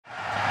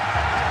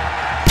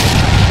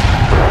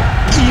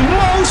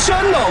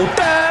emotional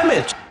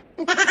damage.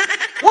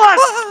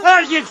 What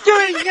are you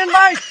doing in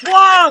my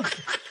swamp?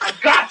 I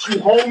got you,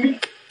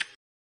 homie.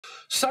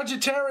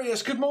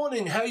 Sagittarius, good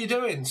morning. How are you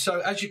doing? So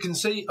as you can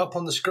see up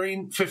on the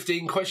screen,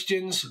 15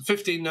 questions,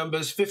 15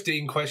 numbers,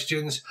 15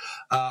 questions.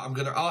 I'm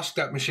going to ask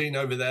that machine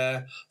over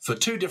there for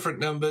 2 different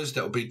numbers.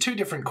 That will be 2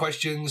 different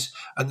questions.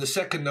 And the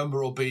second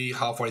number will be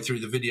halfway through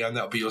the video, and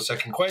that will be your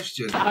second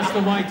question. That's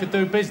the way to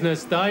do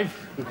business, Dave.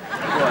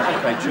 Right,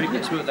 okay, True.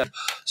 Let's work that.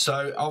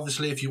 So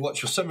obviously if you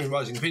watch your Sun, Moon,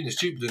 Rising, Venus,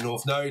 Jupiter,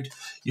 North Node,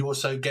 you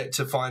also get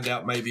to find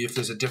out maybe if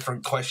there's a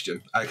different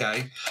question.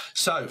 Okay.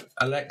 So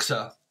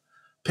Alexa,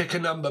 pick a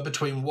number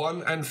between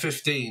 1 and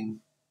 15.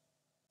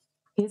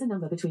 Here's a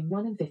number between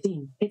 1 and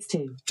 15. It's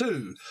 2.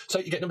 2. So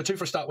you get number 2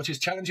 for a start, which is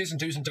challenges and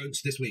do's and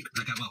don'ts this week.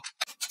 Okay, well.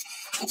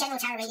 A general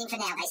tarot reading for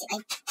now,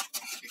 basically.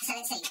 So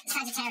let's see.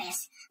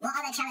 Sagittarius. What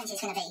are their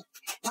challenges going to be?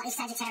 What is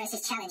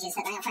Sagittarius' challenges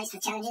that they are faced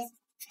with challenges?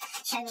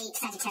 Show me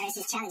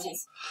Sagittarius'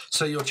 challenges.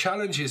 So your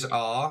challenges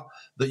are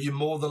that you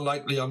more than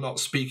likely are not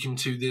speaking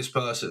to this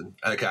person.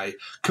 Okay.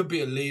 Could be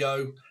a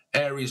Leo,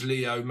 Aries,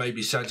 Leo,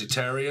 maybe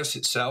Sagittarius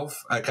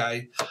itself.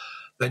 Okay.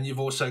 Then you've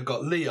also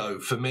got Leo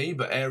for me,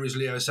 but Aries,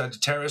 Leo,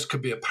 Sagittarius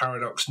could be a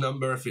paradox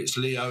number. If it's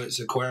Leo, it's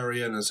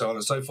Aquarian, and so on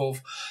and so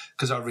forth,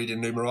 because I read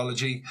in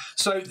numerology.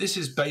 So this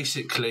is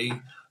basically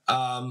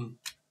learning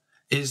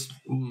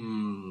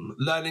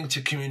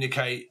to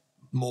communicate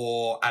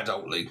more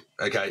adultly,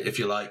 okay, if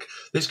you like.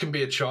 This can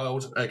be a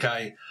child,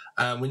 okay,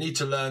 and we need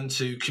to learn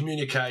to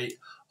communicate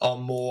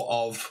on more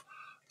of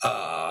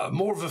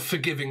a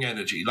forgiving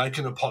energy, like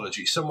an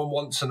apology. Someone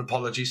wants an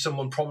apology.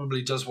 Someone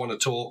probably does want to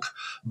talk,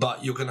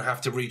 but you're going to have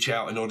to reach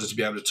out in order to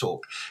be able to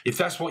talk. If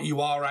that's what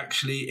you are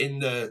actually in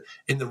the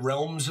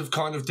realms of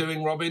kind of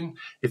doing, Robin,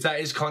 if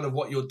that is kind of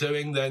what you're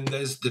doing, then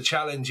there's the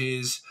challenge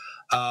is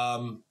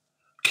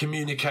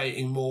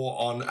communicating more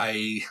on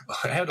a,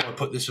 how do I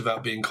put this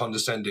without being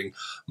condescending,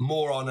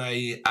 more on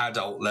a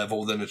adult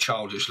level than a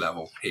childish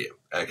level here.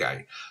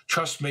 Okay,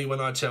 trust me when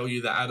I tell you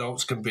that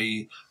adults can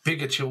be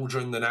bigger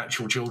children than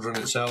actual children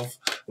itself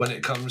when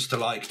it comes to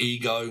like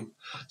ego.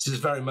 This is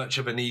very much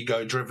of an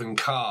ego driven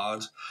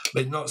card,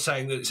 but not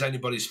saying that it's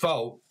anybody's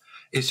fault.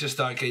 It's just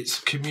like it's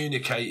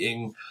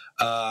communicating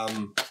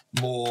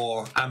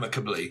more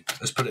amicably,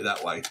 let's put it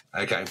that way.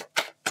 Okay,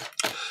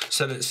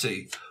 so let's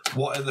see.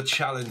 What are the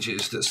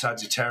challenges that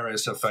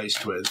Sagittarius are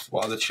faced with?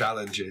 What are the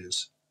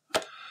challenges?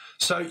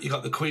 So you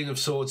got the Queen of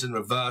Swords in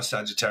reverse,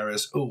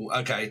 Sagittarius. Oh,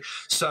 okay.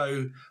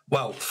 So,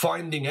 well,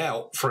 finding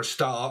out for a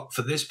start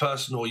for this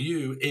person or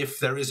you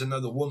if there is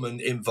another woman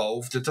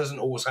involved. It doesn't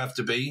always have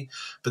to be,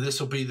 but this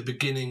will be the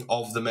beginning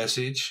of the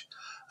message.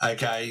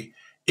 Okay.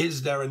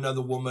 Is there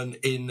another woman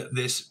in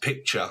this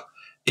picture?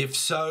 If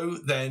so,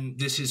 then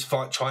this is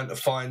trying to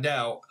find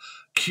out.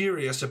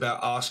 Curious about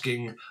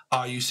asking,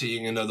 are you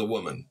seeing another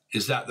woman?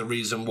 Is that the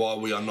reason why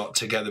we are not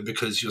together,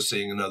 because you're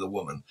seeing another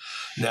woman?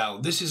 Now,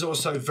 this is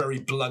also very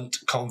blunt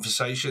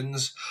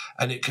conversations,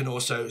 and it can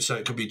also, so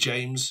it could be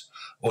James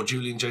or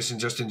Julian, Jason,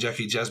 Justin,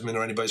 Jackie, Jasmine,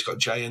 or anybody's got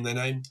J in their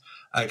name.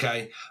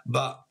 Okay,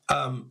 but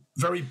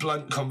very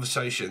blunt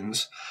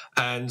conversations,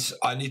 and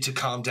I need to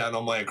calm down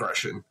on my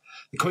aggression.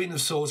 The Queen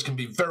of Swords can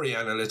be very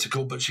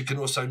analytical, but she can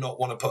also not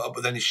want to put up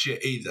with any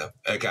shit either,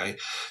 okay?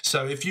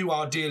 So if you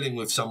are dealing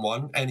with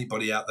someone,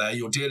 anybody out there,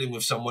 you're dealing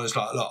with someone who's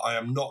like, look, I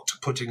am not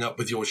putting up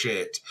with your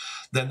shit,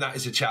 then that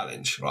is a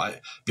challenge, right?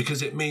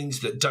 Because it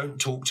means that don't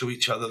talk to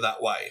each other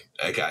that way,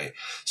 okay?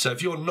 So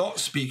if you're not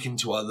speaking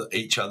to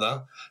each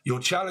other, your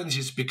challenge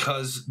is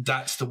because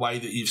that's the way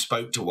that you've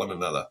spoke to one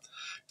another.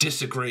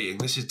 Disagreeing.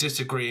 This is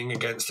disagreeing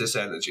against this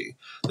energy.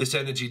 This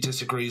energy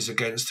disagrees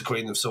against the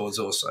Queen of Swords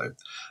also.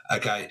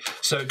 Okay,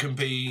 so it can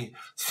be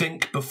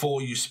think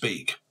before you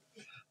speak.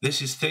 This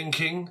is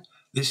thinking,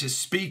 this is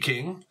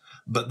speaking,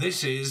 but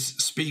this is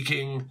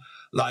speaking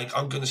like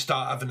I'm going to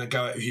start having a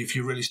go at you if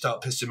you really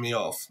start pissing me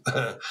off.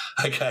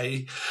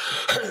 Okay,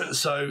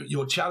 so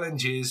your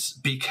challenge is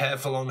be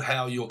careful on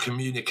how you're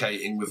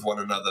communicating with one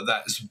another.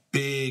 That's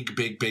big,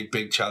 big, big,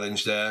 big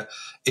challenge there,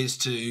 is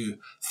to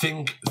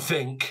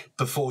think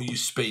before you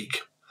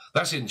speak.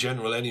 That's in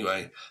general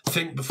anyway.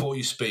 Think before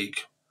you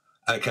speak.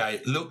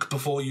 Okay, look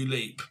before you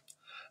leap.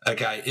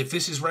 Okay, if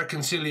this is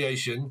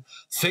reconciliation,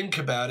 think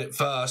about it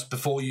first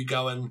before you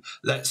go and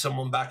let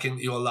someone back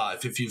into your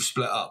life if you've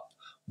split up.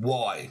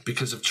 Why?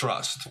 Because of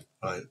trust,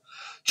 right?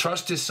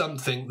 Trust is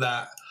something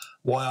that,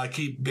 why I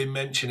keep been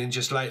mentioning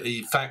just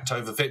lately fact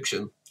over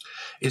fiction,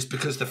 is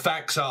because the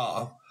facts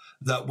are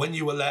that when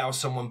you allow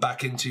someone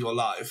back into your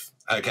life,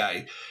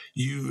 okay,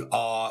 you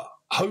are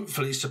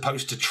hopefully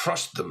supposed to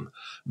trust them.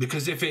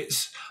 Because if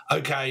it's,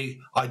 okay,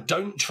 I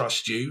don't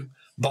trust you,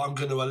 but I'm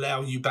going to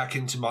allow you back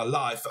into my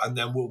life, and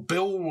then we'll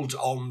build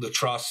on the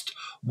trust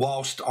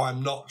whilst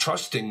I'm not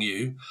trusting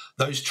you,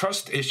 those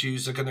trust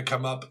issues are going to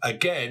come up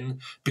again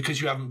because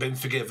you haven't been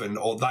forgiven,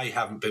 or they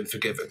haven't been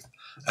forgiven.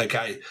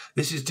 Okay,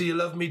 this is, do you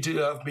love me? Do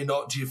you love me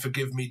not? Do you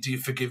forgive me? Do you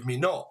forgive me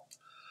not?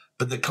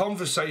 But the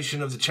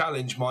conversation of the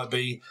challenge might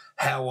be,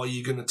 how are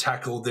you going to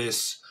tackle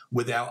this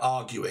without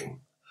arguing?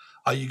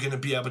 Are you going to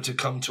be able to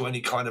come to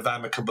any kind of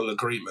amicable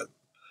agreement?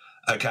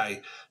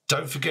 Okay,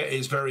 don't forget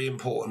it's very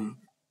important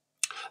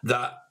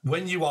that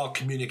when you are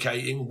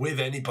communicating with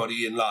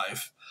anybody in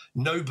life,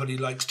 nobody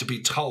likes to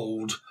be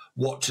told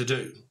what to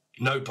do.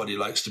 Nobody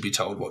likes to be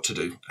told what to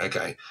do,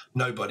 okay?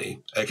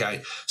 Nobody,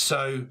 okay?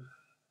 So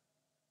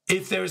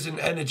if there is an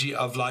energy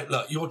of like,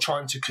 look, you're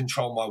trying to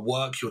control my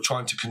work, you're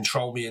trying to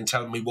control me and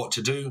telling me what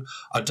to do,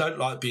 I don't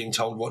like being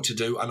told what to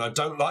do, and I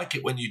don't like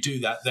it when you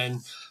do that, then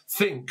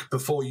think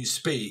before you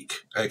speak,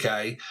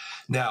 okay?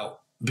 Now,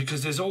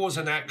 because there's always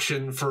an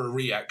action for a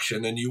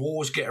reaction, and you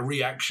always get a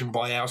reaction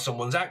by how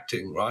someone's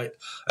acting, right?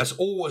 That's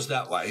always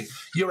that way.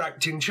 You're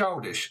acting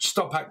childish.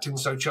 Stop acting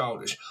so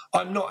childish.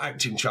 I'm not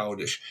acting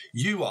childish.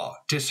 You are.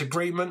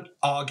 Disagreement,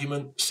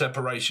 argument,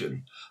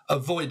 separation,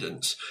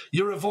 avoidance.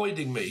 You're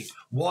avoiding me.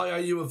 Why are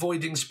you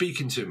avoiding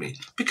speaking to me?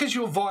 Because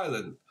you're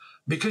violent.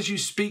 Because you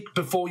speak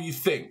before you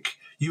think.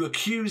 You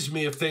accuse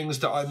me of things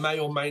that I may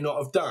or may not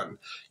have done.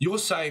 You're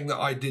saying that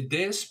I did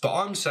this, but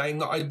I'm saying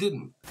that I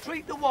didn't.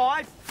 Treat the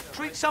wife,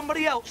 treat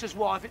somebody else's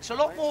wife. It's a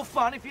lot more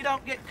fun if you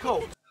don't get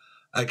caught.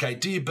 Okay,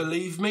 do you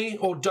believe me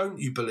or don't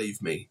you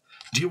believe me?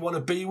 Do you want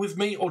to be with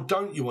me or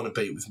don't you want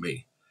to be with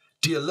me?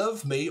 Do you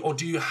love me or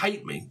do you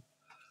hate me?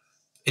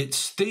 It's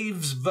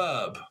Steve's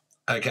verb,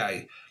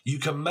 okay? You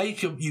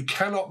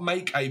cannot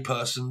make a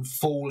person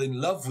fall in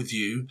love with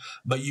you,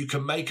 but you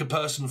can make a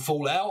person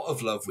fall out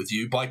of love with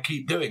you by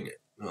keep doing it.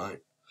 Right.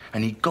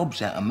 And he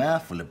gobs out a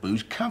mouthful of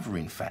booze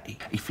covering Fatty.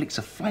 He flicks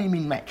a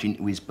flaming match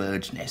into his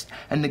bird's nest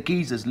and the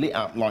geezer's lit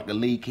up like a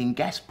leaking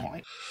gas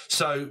pipe.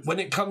 So when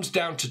it comes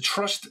down to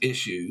trust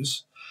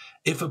issues,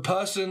 if a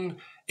person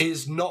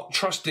is not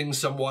trusting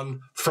someone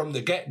from the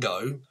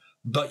get-go,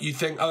 but you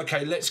think,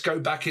 okay, let's go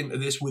back into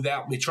this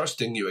without me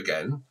trusting you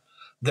again,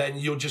 then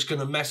you're just going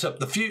to mess up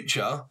the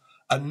future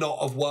and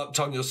not have worked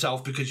on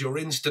yourself because you're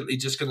instantly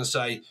just going to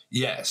say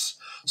yes.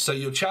 So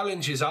your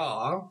challenges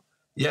are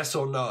yes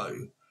or no.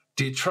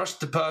 Do you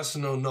trust the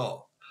person or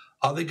not?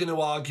 Are they going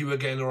to argue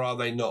again or are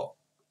they not?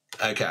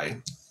 Okay.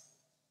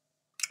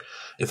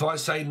 If I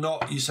say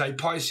not, you say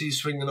Pisces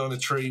swinging on a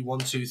tree, 1,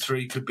 2,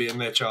 3 could be in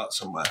their chart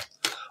somewhere,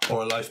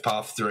 or a life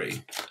path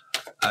 3.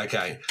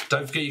 Okay.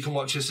 Don't forget you can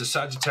watch this as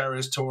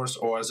Sagittarius, Taurus,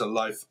 or as a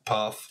life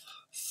path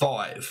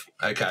 5.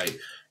 Okay.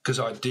 Because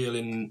I deal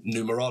in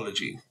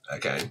numerology.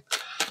 Okay.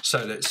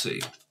 So let's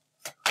see.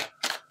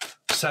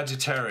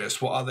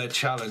 Sagittarius, what are their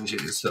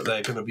challenges that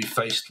they're going to be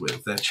faced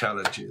with? Their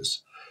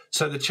challenges.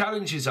 So the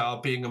challenges are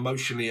being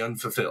emotionally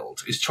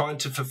unfulfilled. Is trying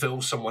to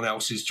fulfill someone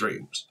else's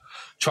dreams.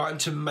 Trying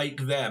to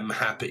make them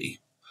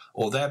happy.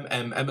 Or them,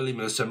 Emily,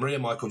 Melissa, Maria,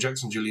 Michael,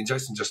 Jackson, Julian,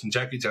 Jason, Justin,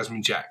 Jackie,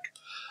 Jasmine, Jack.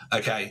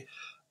 Okay.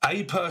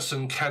 A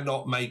person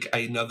cannot make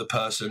another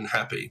person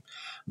happy.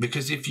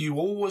 Because if you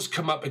always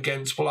come up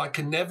against, well, I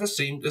can never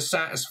seem to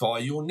satisfy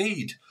your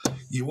need.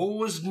 You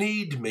always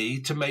need me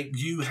to make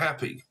you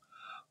happy.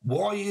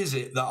 Why is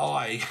it that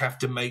I have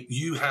to make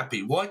you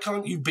happy? Why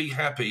can't you be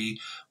happy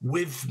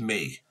with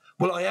me?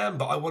 Well, I am,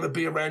 but I want to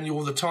be around you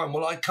all the time.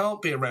 Well, I can't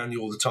be around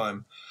you all the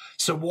time.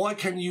 So why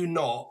can you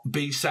not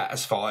be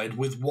satisfied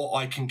with what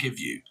I can give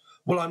you?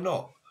 Well, I'm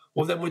not.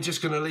 Well, then we're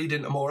just going to lead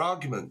into more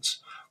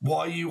arguments. Why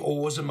are you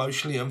always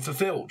emotionally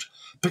unfulfilled?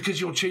 Because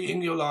you're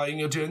cheating, you're lying,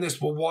 you're doing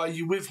this. Well, why are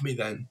you with me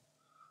then?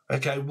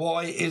 Okay,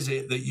 why is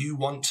it that you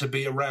want to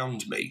be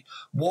around me?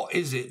 What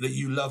is it that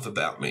you love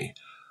about me?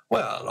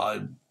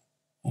 Well,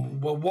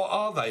 what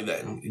are they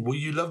then? Will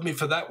you love me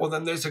for that? Well,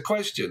 then there's a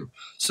question.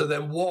 So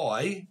then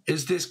why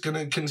is this going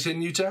to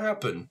continue to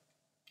happen?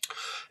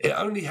 It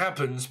only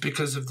happens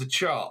because of the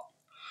chart.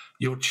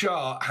 Your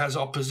chart has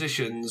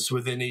oppositions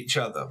within each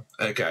other,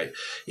 okay?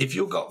 If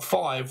you've got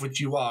 5, which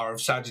you are,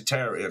 of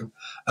Sagittarian,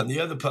 and the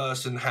other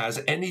person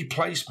has any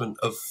placement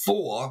of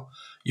 4,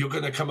 you're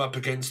going to come up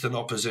against an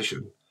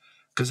opposition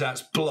because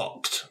that's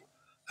blocked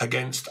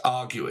against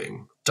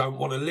arguing. Don't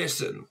want to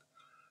listen.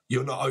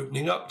 You're not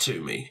opening up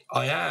to me.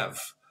 I have,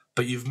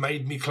 but you've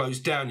made me close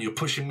down. You're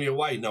pushing me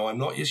away. No, I'm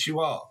not. Yes, you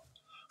are.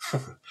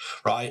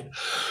 Right?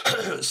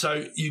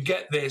 So you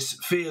get this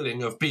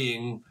feeling of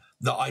being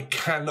that I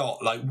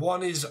cannot, like,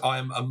 one is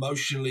I'm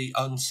emotionally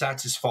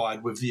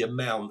unsatisfied with the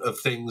amount of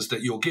things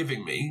that you're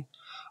giving me.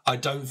 I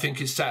don't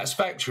think it's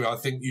satisfactory. I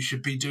think you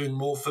should be doing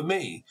more for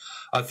me.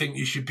 I think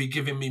you should be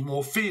giving me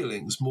more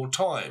feelings, more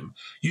time.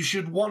 You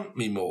should want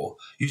me more.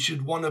 You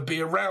should want to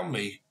be around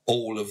me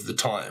all of the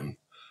time.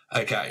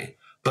 Okay,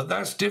 but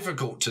that's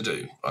difficult to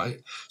do,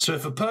 right? So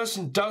if a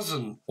person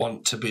doesn't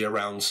want to be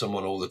around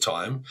someone all the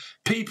time,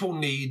 people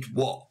need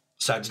what?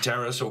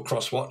 Sagittarius or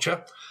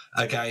cross-watcher,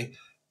 okay?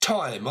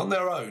 Time on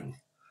their own,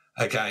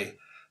 okay?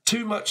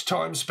 Too much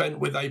time spent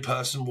with a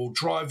person will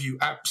drive you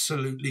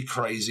absolutely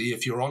crazy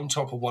if you're on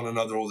top of one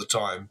another all the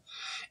time.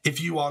 If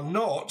you are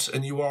not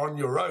and you are on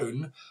your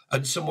own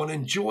and someone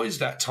enjoys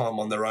that time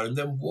on their own,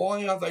 then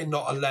why are they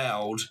not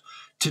allowed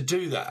to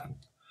do that?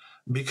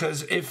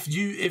 Because if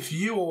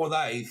you or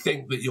they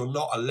think that you're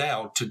not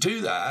allowed to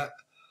do that,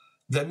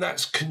 then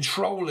that's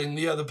controlling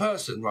the other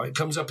person, right? It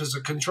comes up as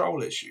a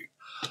control issue.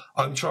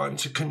 I'm trying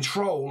to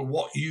control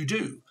what you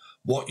do,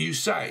 what you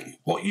say,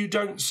 what you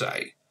don't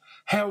say,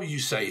 how you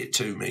say it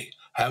to me,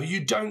 how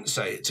you don't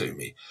say it to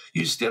me.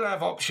 You still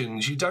have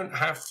options. You don't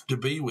have to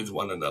be with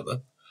one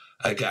another,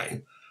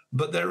 again.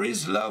 But there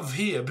is love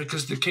here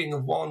because the King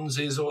of Wands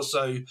is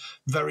also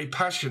very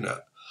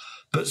passionate.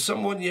 But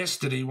someone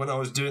yesterday, when I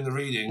was doing the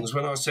readings,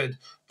 when I said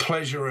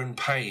pleasure and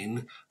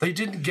pain, they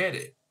didn't get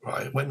it,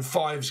 right? When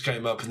fives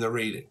came up in the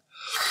reading.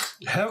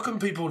 How can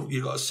people,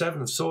 you've got a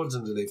 7 of Swords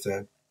underneath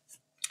there.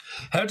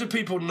 How do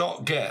people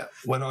not get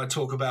when I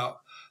talk about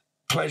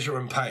pleasure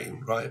and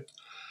pain, right?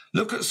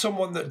 Look at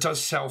someone that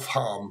does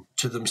self-harm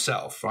to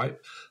themselves, right?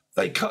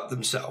 They cut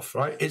themselves,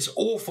 right? It's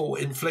awful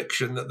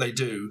infliction that they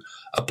do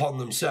upon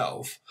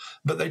themselves,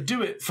 but they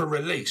do it for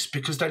release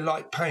because they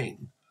like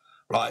pain,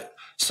 right?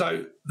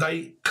 So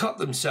they cut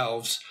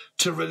themselves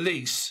to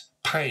release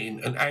pain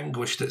and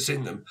anguish that's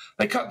in them.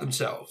 They cut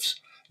themselves.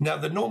 Now,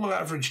 the normal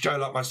average Joe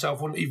like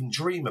myself wouldn't even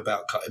dream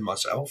about cutting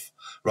myself,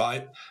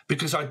 right?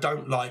 Because I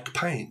don't like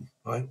pain,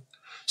 right?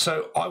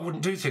 So I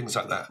wouldn't do things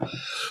like that.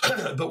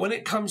 But when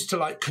it comes to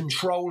like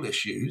control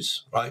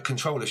issues, right,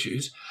 control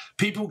issues,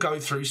 people go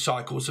through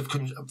cycles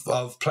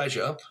of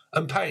pleasure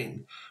and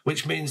pain,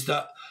 which means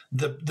that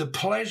the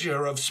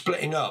pleasure of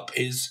splitting up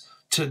is,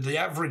 to the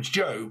average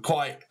Joe,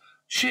 quite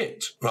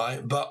shit,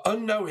 right? But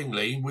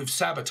unknowingly, with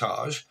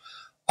sabotage,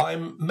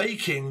 I'm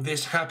making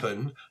this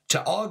happen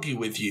to argue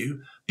with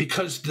you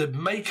because the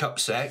make-up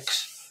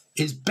sex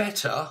is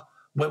better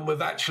when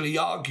we've actually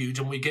argued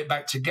and we get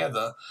back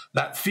together.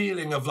 That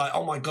feeling of like,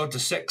 oh my God, the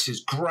sex is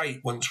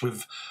great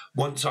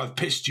once I've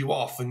pissed you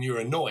off and you're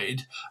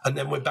annoyed and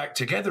then we're back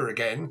together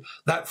again.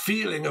 That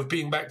feeling of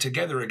being back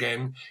together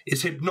again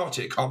is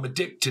hypnotic. I'm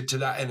addicted to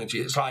that energy.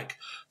 It's like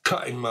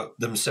cutting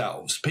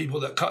themselves. People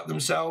that cut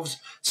themselves,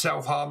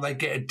 self-harm, they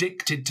get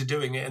addicted to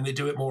doing it and they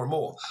do it more and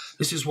more.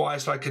 This is why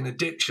it's like an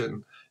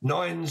addiction.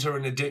 9s are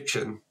an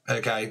addiction,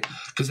 okay,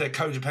 because they're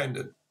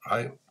codependent,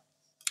 right?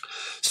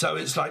 So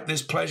it's like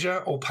this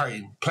pleasure or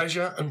pain,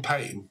 pleasure and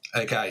pain,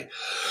 okay?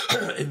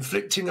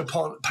 Inflicting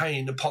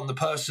pain upon the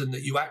person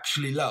that you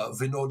actually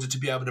love in order to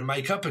be able to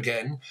make up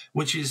again,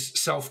 which is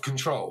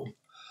self-control.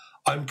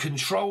 I'm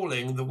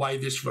controlling the way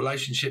this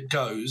relationship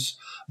goes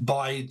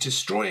by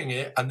destroying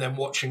it and then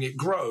watching it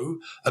grow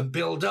and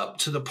build up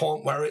to the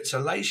point where it's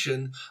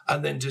elation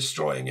and then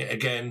destroying it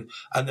again.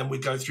 And then we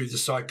go through the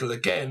cycle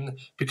again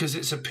because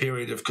it's a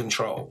period of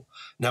control.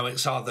 Now,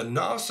 it's either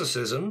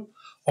narcissism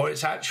or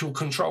it's actual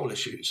control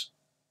issues,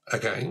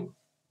 okay?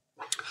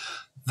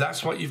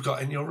 That's what you've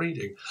got in your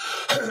reading.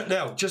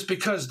 Now, just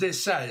because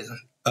this says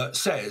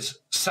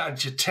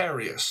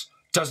Sagittarius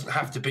doesn't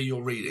have to be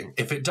your reading.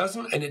 If it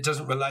doesn't and it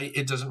doesn't relate,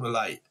 it doesn't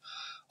relate.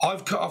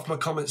 I've cut off my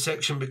comment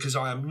section because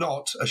I am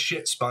not a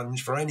shit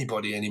sponge for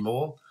anybody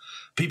anymore.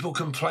 People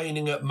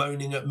complaining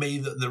moaning at me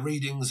that the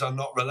readings are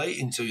not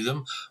relating to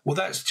them, well,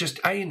 that's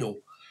just anal.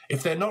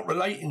 If they're not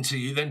relating to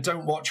you, then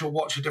don't watch or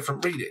watch a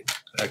different reading,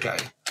 okay?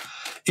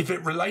 If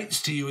it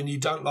relates to you and you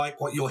don't like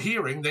what you're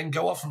hearing, then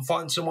go off and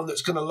find someone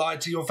that's going to lie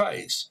to your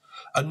face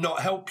and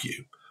not help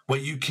you, where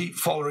you keep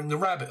following the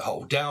rabbit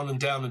hole, down and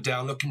down and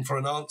down, looking for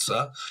an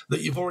answer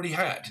that you've already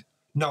had.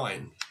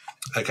 9,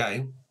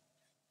 okay?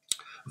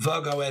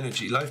 Virgo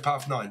energy, life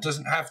path 9.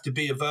 Doesn't have to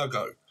be a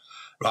Virgo,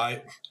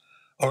 right?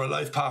 Or a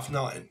life path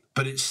 9,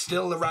 but it's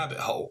still the rabbit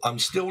hole. I'm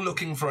still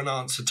looking for an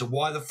answer to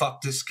why the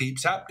fuck this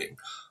keeps happening.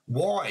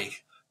 Why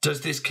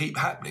does this keep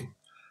happening?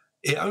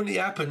 It only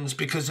happens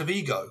because of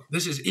ego.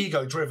 This is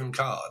ego-driven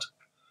card.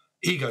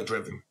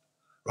 Ego-driven,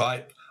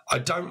 right? I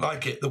don't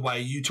like it the way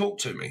you talk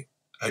to me,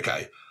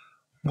 okay?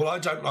 Well, I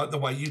don't like the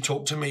way you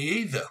talk to me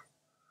either.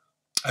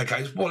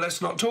 Okay, well,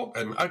 let's not talk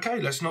then.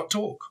 Okay, let's not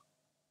talk.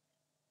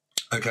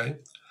 Okay?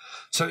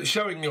 So it's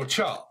showing your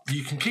chart.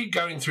 You can keep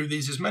going through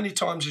these as many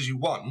times as you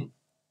want.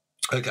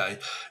 Okay?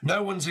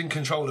 No one's in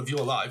control of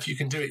your life. You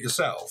can do it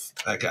yourself.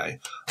 Okay?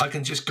 I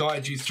can just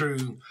guide you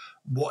through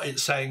what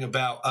it's saying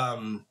about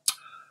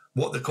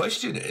what the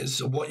question is,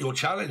 or what you're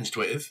challenged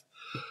with,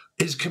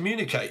 is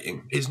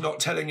communicating, is not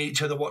telling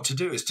each other what to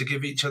do, is to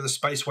give each other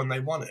space when they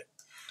want it.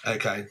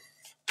 Okay?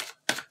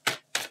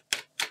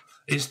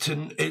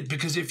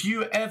 Because if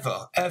you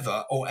ever,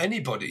 or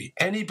anybody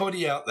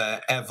out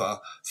there ever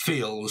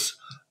feels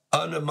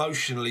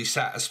unemotionally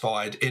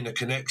satisfied in a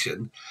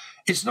connection,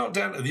 it's not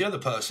down to the other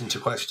person to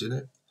question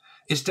it.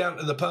 It's down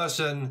to the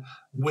person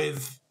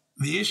with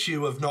the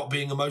issue of not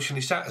being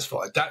emotionally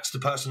satisfied. That's the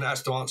person that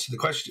has to answer the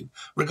question,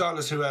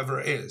 regardless whoever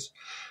it is.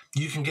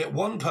 You can get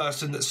one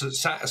person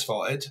that's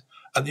satisfied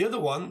and the other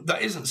one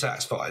that isn't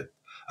satisfied.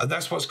 And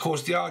that's what's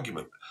caused the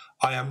argument.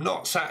 I am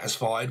not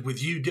satisfied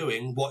with you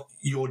doing what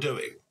you're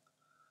doing,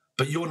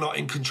 but you're not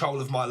in control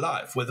of my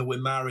life, whether we're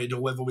married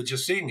or whether we're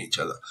just seeing each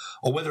other,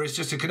 or whether it's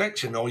just a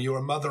connection, or you're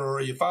a mother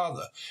or your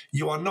father.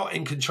 You are not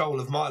in control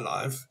of my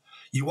life.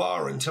 You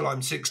are until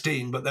I'm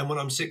 16, but then when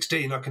I'm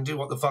 16, I can do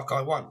what the fuck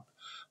I want.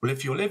 Well,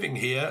 if you're living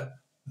here,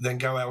 then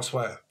go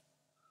elsewhere,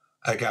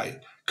 okay?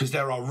 Because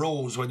there are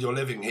rules when you're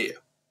living here,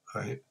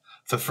 right?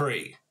 For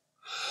free.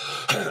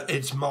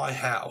 It's my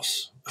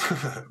house,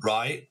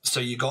 right? So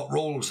you got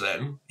rules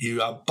then,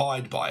 you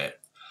abide by it.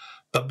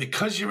 But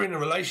because you're in a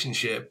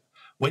relationship,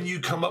 when you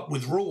come up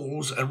with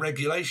rules and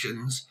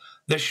regulations,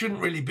 there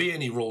shouldn't really be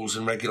any rules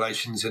and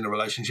regulations in a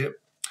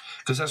relationship,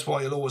 because that's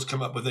why you'll always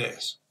come up with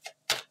this,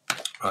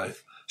 right?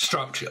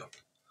 Structure.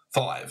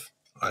 5,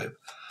 right?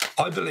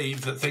 I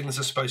believe that things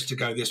are supposed to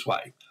go this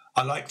way.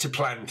 I like to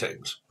plan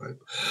things, right?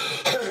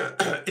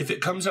 If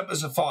it comes up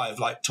as a 5,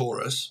 like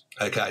Taurus,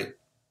 okay,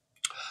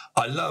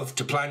 I love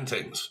to plan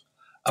things.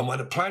 And when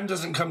a plan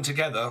doesn't come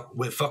together,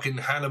 we're fucking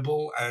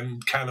Hannibal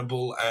and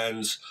Cannibal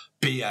and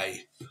BA.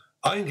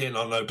 I ain't getting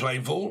on no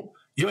plane, fool.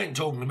 You ain't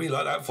talking to me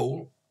like that,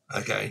 fool.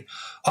 Okay?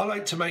 I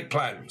like to make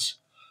plans.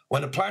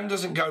 When a plan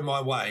doesn't go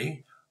my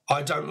way,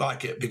 I don't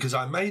like it because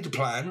I made a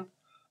plan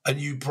and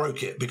you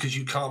broke it because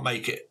you can't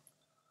make it.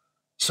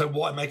 So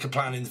why make a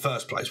plan in the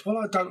first place? Well,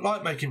 I don't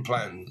like making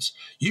plans.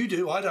 You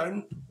do, I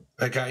don't.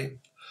 Okay?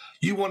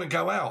 You want to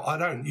go out, I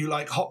don't. You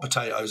like hot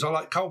potatoes, I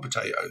like cold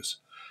potatoes.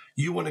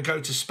 You want to go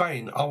to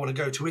Spain, I want to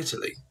go to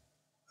Italy.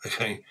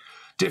 Okay?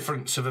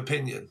 Difference of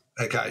opinion.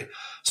 Okay?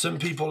 Some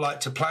people like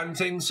to plan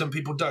things, some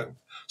people don't.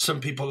 Some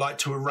people like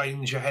to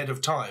arrange ahead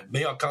of time.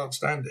 Me, I can't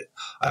stand it.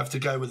 I have to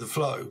go with the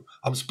flow.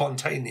 I'm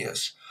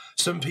spontaneous.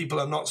 Some people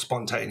are not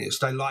spontaneous.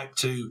 They like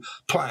to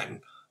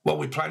plan. Well,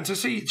 we plan to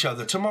see each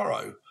other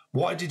tomorrow.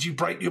 Why did you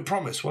break your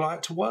promise? Well, I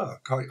had to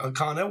work. I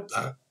can't help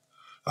that.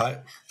 Right?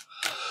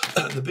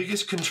 The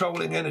biggest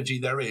controlling energy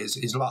there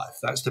is life.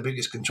 That's the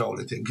biggest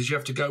controlling thing, because you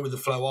have to go with the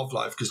flow of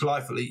life, because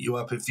life will eat you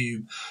up if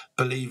you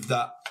believe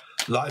that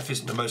life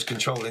isn't the most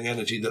controlling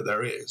energy that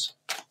there is.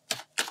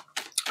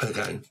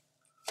 Okay.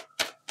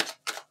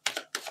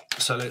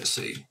 So let's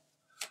see.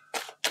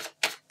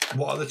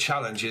 What are the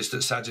challenges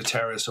that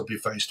Sagittarius will be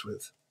faced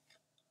with?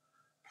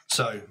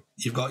 So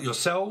you've got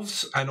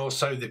yourselves and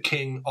also the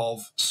King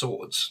of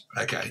Swords.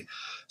 Okay.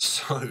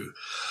 So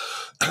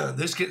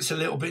this gets a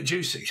little bit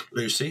juicy.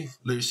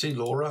 Lucy,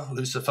 Laura,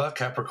 Lucifer,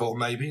 Capricorn,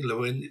 maybe,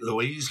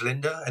 Louise,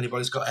 Linda.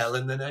 Anybody's got L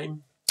in their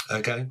name?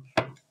 Okay.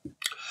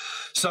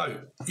 So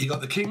you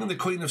got the King and the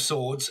Queen of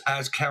Swords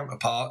as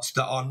counterparts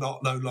that are no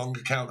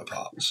longer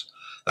counterparts.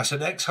 That's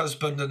an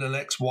ex-husband and an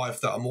ex-wife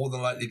that are more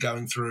than likely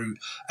going through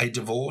a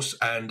divorce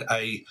and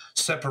a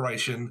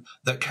separation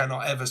that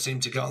cannot ever seem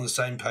to get on the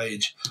same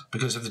page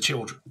because of the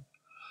children.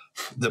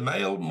 The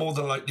male more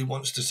than likely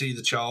wants to see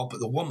the child, but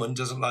the woman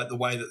doesn't like the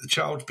way that the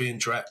child's being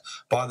trapped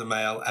by the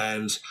male,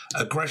 and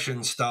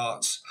aggression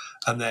starts,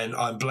 and then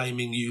I'm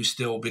blaming you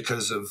still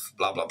because of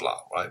blah, blah, blah,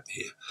 right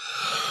here.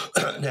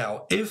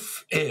 Now,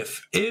 if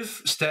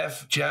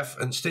Steph, Jeff,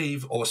 and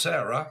Steve, or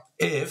Sarah,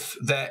 if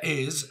there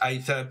is a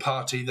third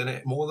party, then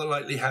it more than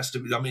likely has to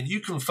be. I mean,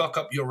 you can fuck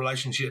up your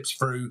relationships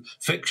through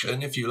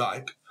fiction, if you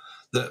like,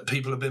 that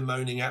people have been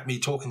moaning at me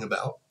talking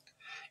about.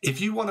 If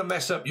you want to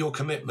mess up your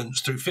commitments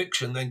through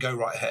fiction, then go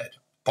right ahead.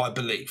 By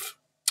belief.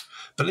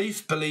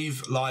 Belief,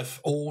 believe, life,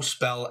 all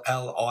spell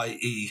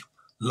L-I-E.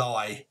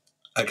 Lie.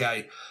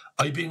 Okay?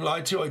 Are you being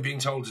lied to, or are you being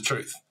told the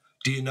truth?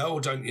 Do you know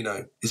or don't you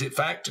know? Is it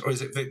fact or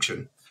is it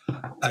fiction?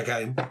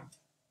 Okay?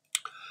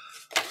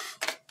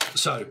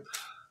 So,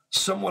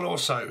 someone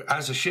also,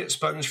 as a shit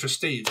sponge for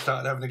Steve,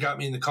 started having a go at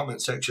me in the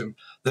comment section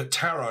that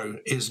tarot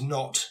is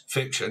not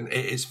fiction,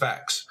 it is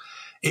facts.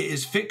 It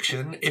is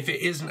fiction if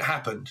it isn't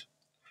happened.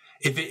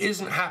 If it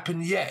isn't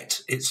happened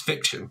yet, it's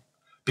fiction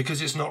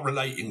because it's not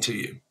relating to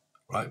you,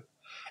 right?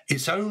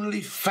 It's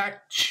only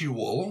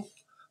factual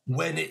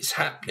when it's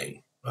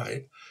happening,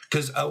 right?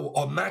 Because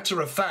a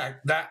matter of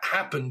fact, that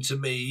happened to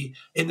me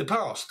in the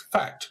past.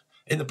 Fact,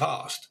 in the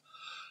past.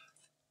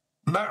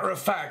 Matter of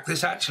fact,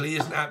 this actually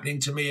isn't happening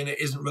to me and it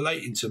isn't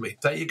relating to me.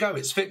 There you go.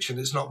 It's fiction.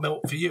 It's not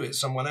milk for you. It's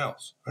someone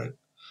else, right?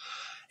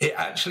 It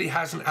actually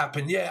hasn't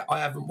happened yet. I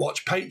haven't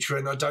watched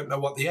Patreon. I don't know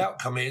what the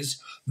outcome is.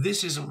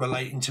 This isn't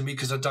relating to me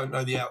because I don't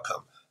know the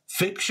outcome.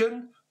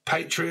 Fiction,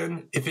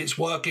 Patreon, if it's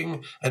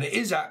working and it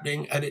is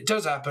happening and it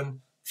does happen,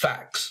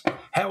 facts.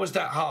 How is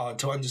that hard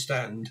to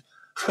understand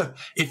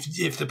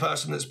if the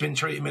person that's been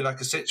treating me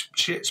like a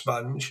shit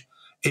sponge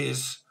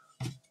is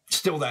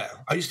still there?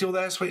 Are you still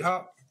there,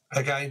 sweetheart?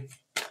 Okay.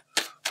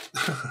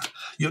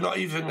 You're not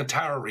even a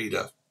tarot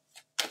reader.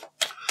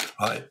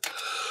 Right.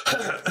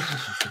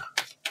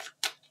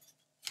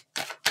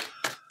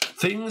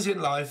 Things in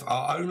life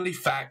are only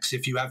facts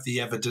if you have the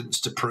evidence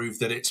to prove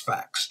that it's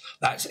facts.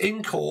 That's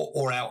in court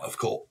or out of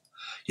court.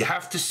 You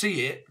have to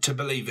see it to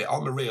believe it.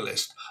 I'm a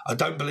realist. I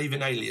don't believe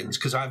in aliens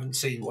because I haven't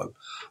seen one.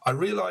 I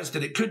realise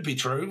that it could be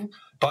true,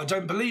 but I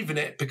don't believe in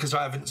it because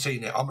I haven't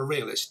seen it. I'm a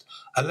realist.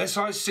 Unless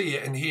I see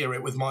it and hear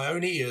it with my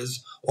own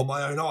ears or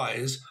my own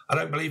eyes, I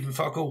don't believe in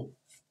fuck all.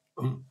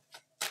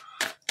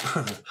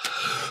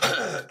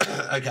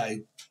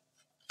 Okay.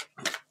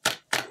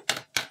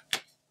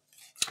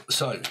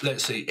 So,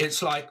 let's see.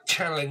 It's like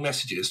channeling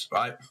messages,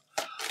 right?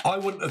 I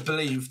wouldn't have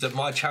believed that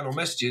my channel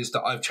messages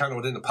that I've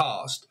channeled in the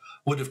past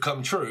would have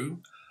come true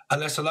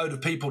unless a load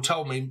of people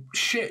told me,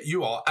 shit,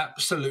 you are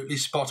absolutely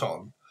spot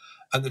on.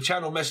 And the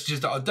channel messages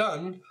that I've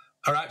done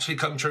are actually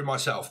come true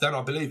myself. Then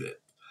I believe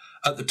it.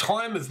 At the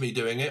time of me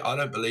doing it, I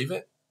don't believe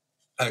it.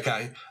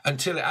 Okay?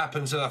 Until it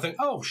happens and I think,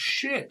 oh,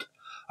 shit.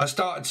 I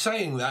started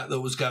saying that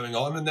was going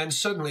on, and then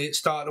suddenly it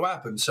started to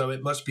happen, so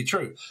it must be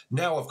true.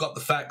 Now I've got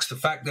the facts, the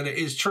fact that it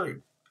is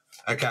true.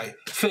 Okay,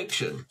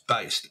 fiction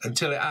based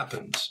until it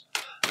happens.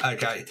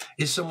 Okay,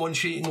 is someone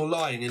cheating or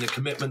lying in a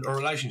commitment or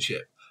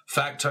relationship?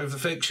 Fact over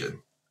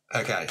fiction.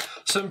 Okay,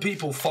 some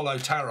people follow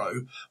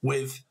tarot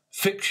with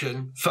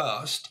fiction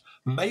first,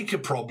 make a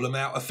problem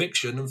out of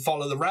fiction and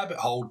follow the rabbit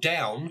hole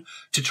down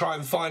to try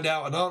and find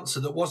out an answer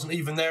that wasn't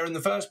even there in the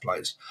first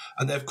place.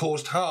 And they've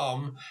caused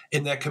harm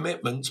in their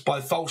commitments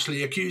by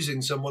falsely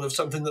accusing someone of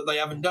something that they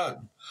haven't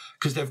done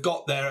because they've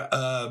got their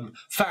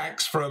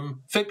facts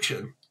from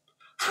fiction.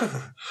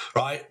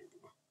 Right?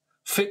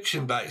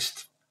 Fiction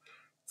based.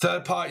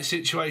 Third party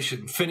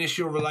situation, finish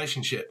your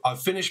relationship. I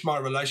finished my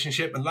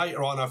relationship and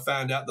later on I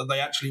found out that they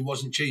actually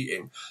wasn't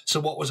cheating.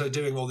 So what was I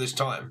doing all this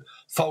time?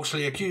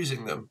 Falsely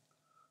accusing them.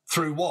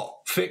 Through what?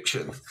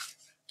 Fiction.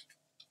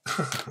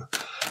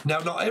 Now,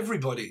 not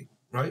everybody,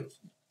 right?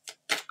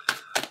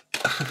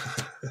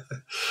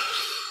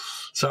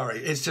 Sorry,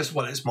 it's just,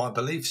 well, it's my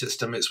belief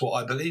system. It's what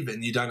I believe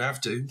in. You don't have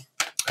to.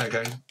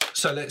 Okay,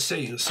 so let's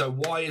see. So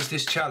why is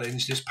this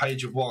challenge, this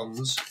Page of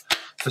Wands,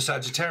 for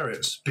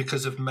Sagittarius?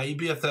 Because of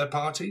maybe a third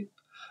party,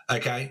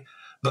 okay?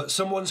 But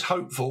someone's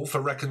hopeful for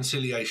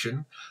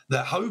reconciliation.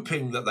 They're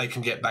hoping that they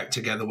can get back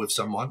together with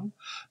someone,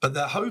 but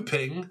they're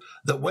hoping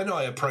that when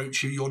I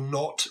approach you, you're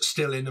not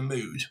still in a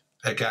mood,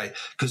 okay?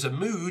 Because a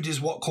mood is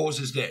what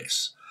causes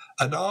this.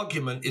 An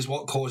argument is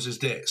what causes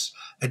this.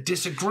 A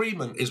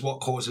disagreement is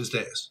what causes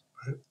this.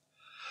 Right?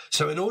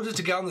 So in order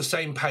to get on the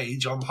same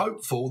page, I'm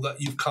hopeful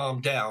that you've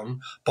calmed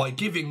down by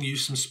giving you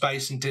some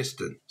space and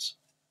distance.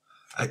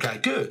 Okay,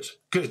 good,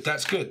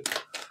 that's good.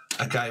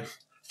 Okay,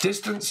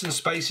 distance and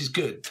space is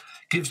good.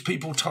 Gives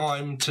people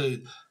time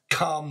to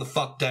calm the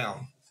fuck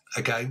down.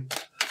 Okay,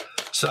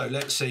 so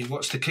let's see,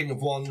 what's the King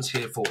of Wands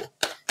here for?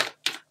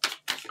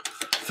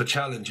 For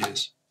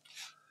challenges.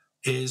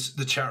 Is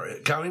the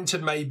Chariot going to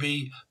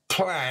maybe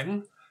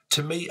plan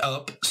to meet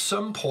up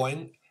some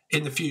point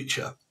in the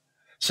future?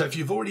 So if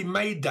you've already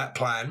made that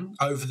plan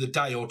over the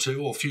day or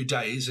two or few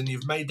days and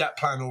you've made that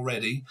plan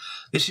already,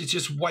 this is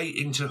just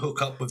waiting to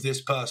hook up with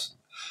this person,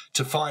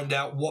 to find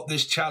out what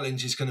this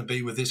challenge is going to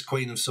be with this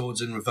Queen of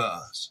Swords in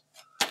reverse.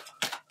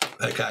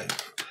 Okay,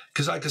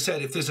 because like I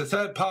said, if there's a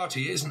third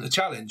party, it isn't a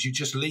challenge. You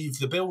just leave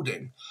the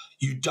building.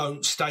 You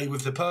don't stay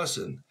with the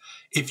person.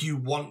 If you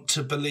want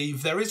to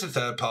believe there is a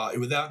third party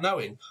without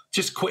knowing,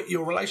 just quit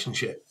your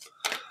relationship.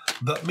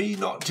 But me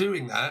not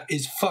doing that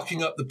is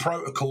fucking up the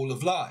protocol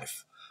of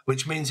life,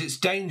 which means it's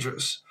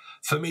dangerous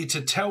for me to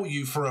tell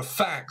you for a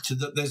fact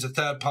that there's a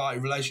third party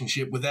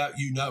relationship without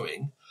you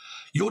knowing.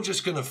 You're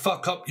just going to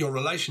fuck up your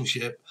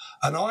relationship,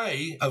 and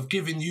I have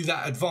given you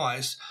that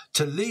advice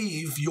to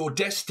leave your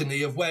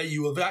destiny of where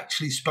you are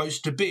actually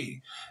supposed to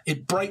be.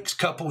 It breaks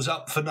couples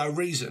up for no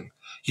reason.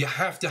 You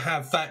have to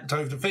have fact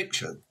over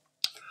fiction,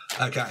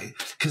 okay?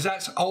 Because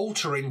that's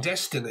altering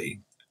destiny,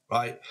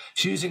 right?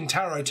 It's using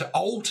tarot to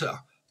alter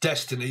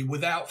destiny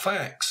without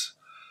facts.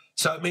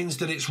 So it means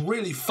that it's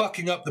really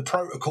fucking up the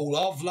protocol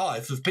of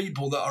life of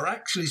people that are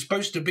actually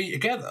supposed to be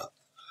together.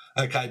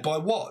 Okay, by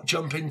what?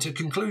 Jumping to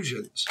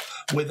conclusions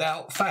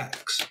without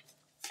facts.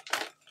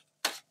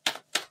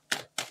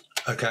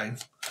 Okay,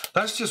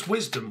 that's just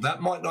wisdom.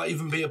 That might not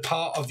even be a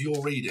part of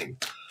your reading.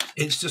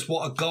 It's just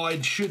what a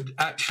guide should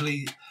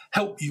actually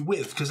help you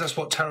with, because that's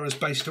what tarot is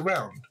based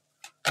around.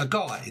 A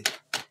guide.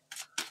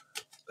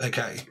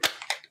 Okay.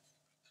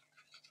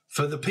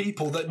 For the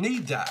people that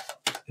need that.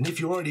 And if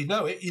you already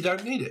know it, you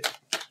don't need it.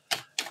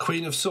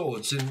 Queen of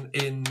Swords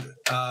in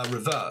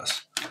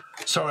reverse.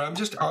 Sorry, I'm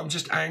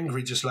just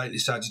angry just lately,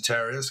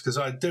 Sagittarius, because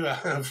I do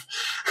have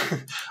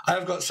I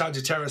have got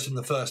Sagittarius in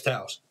the first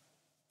house.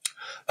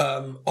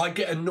 I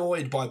get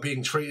annoyed by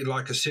being treated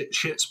like a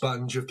shit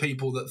sponge of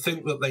people that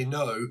think that they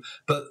know,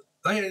 but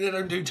they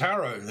don't do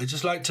tarot. They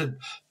just like to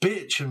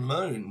bitch and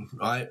moan,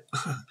 right?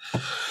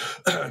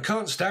 I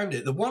can't stand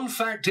it. The one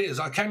fact is,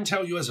 I can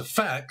tell you as a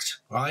fact,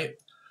 right?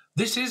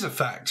 This is a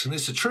fact, and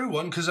it's a true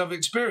one because I've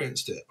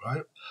experienced it,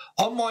 right?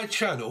 On my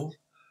channel,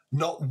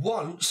 not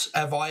once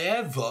have I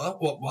ever,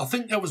 well, I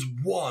think there was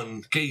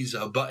one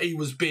geezer, but he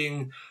was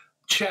being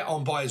chat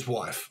on by his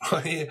wife.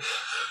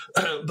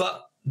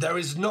 But there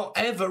is not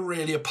ever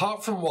really,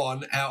 apart from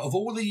one, out of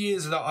all the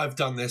years that I've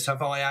done this,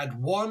 have I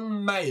had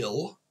one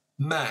male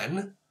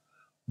man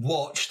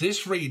watch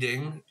this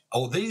reading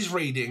or these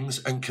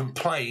readings and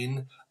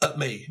complain at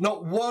me.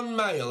 Not one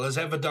male has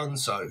ever done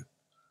so.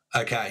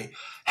 Okay.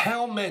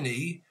 How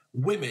many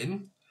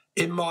women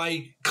in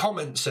my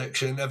comment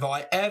section have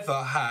I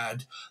ever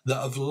had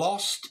that have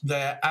lost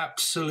their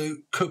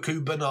absolute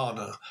cuckoo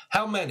banana?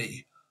 How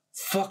many?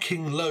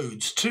 Fucking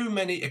loads. Too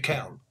many to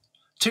count.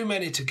 Too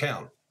many to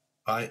count.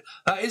 Right?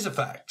 That is a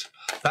fact.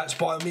 That's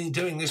by me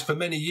doing this for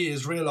many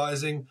years,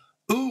 realizing,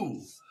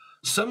 ooh,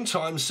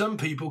 sometimes some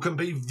people can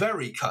be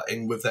very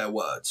cutting with their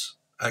words.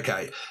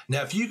 Okay.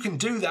 Now, if you can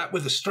do that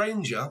with a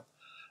stranger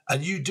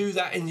and you do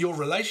that in your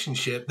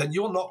relationship, then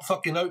you're not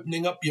fucking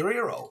opening up your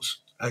ear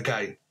holes.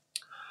 Okay.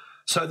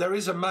 So there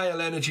is a male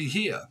energy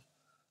here.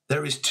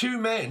 There is two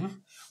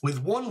men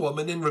with one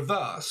woman in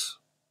reverse.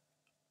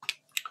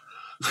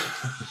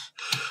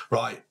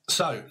 Right.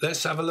 So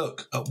let's have a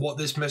look at what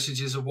this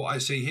message is of what I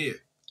see here.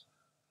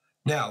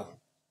 Now,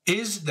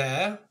 is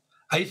there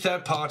a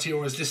third party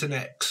or is this an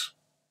ex?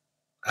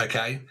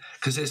 Okay,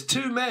 because there's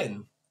two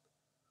men.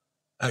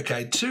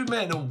 Okay, two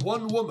men and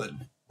one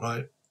woman,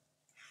 right?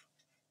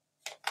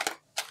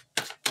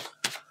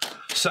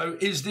 So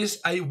is this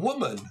a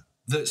woman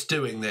that's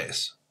doing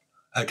this?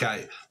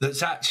 Okay,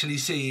 that's actually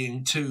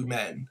seeing two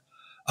men.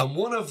 And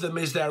one of them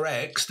is their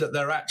ex that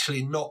they're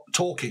actually not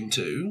talking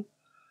to.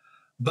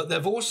 But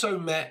they've also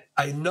met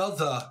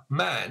another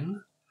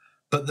man.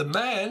 But the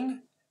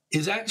man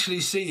is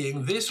actually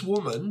seeing this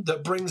woman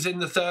that brings in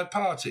the third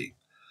party.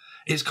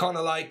 It's kind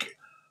of like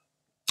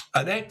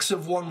an ex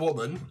of one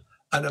woman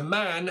and a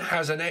man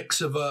has an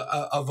ex of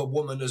a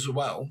woman as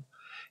well.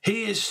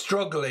 He is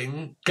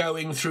struggling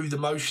going through the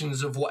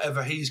motions of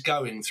whatever he's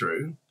going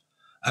through,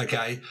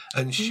 okay?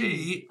 And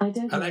she,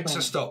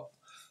 Alexa, stop.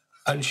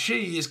 And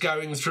she is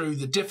going through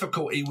the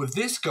difficulty with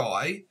this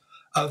guy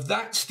of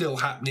that still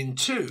happening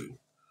too.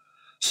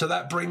 So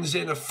that brings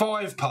in a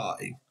 5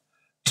 party.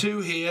 2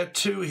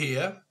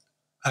 here,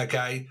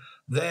 okay?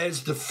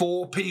 There's the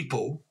 4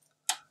 people,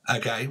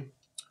 okay?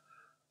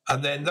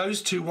 And then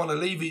those 2 want to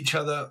leave each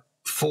other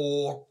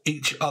for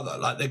each other.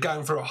 Like they're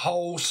going for a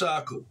whole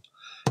circle.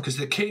 Because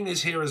the king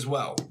is here as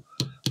well.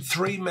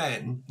 3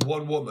 men,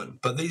 1 woman.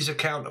 But these are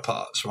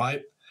counterparts,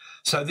 right?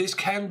 So this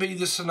can be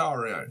the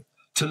scenario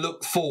to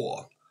look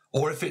for,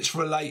 or if it's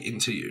relating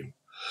to you.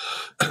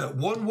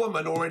 1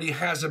 woman already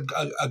has a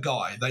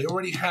guy. They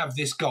already have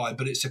this guy,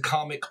 but it's a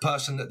karmic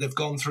person that they've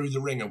gone through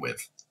the ringer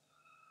with.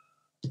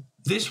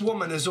 This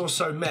woman has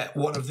also met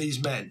one of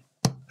these men,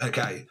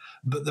 okay?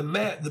 But the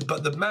man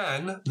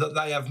that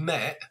they have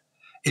met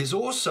is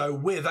also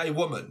with a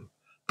woman,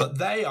 but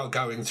they are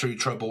going through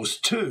troubles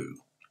too,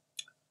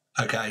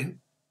 okay?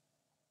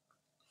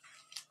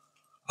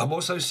 I'm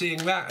also seeing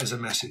that as a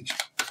message.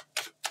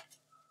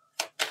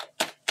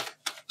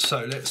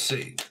 So let's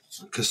see,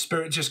 because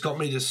Spirit just got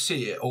me to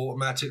see it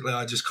automatically.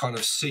 I just kind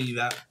of see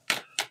that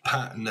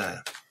pattern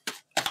there.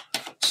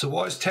 So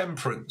why is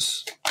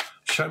temperance?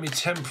 Show me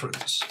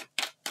temperance.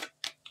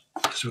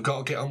 Because we've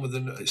got to get on with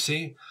the,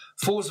 see,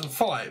 4s and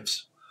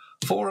 5s.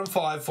 4 and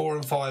 5, 4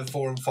 and 5,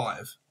 4 and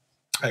 5.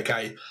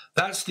 Okay,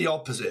 that's the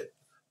opposite.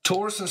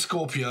 Taurus and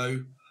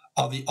Scorpio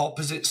are the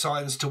opposite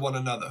signs to one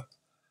another.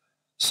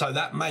 So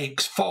that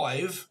makes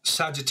 5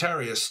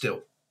 Sagittarius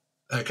still.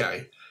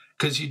 Okay,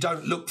 because you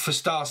don't look for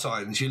star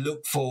signs, you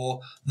look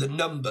for the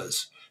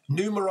numbers.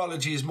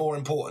 Numerology is more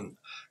important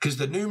because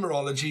the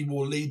numerology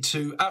will lead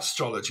to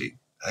astrology,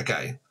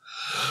 okay?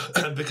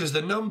 Because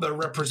the number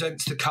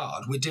represents the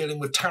card. We're dealing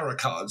with tarot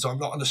cards. I'm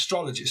not an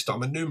astrologist,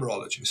 I'm a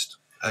numerologist,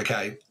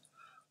 okay?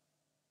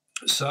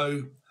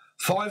 So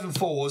 5 and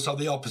 4s are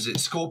the opposite.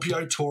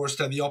 Scorpio, Taurus,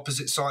 they're the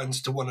opposite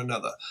signs to one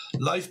another.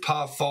 Life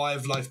path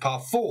 5, life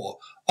path 4,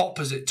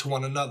 opposite to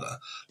one another.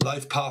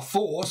 Life path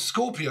 4,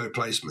 Scorpio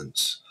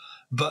placements.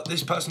 But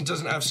this person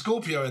doesn't have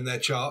Scorpio in their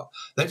chart.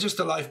 They're just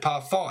a life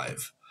path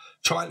 5,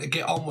 trying to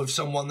get on with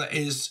someone that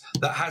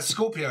has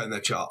Scorpio in their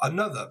chart.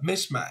 Another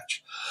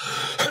mismatch.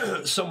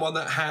 Someone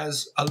that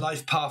has a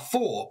life path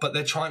 4, but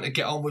they're trying to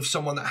get on with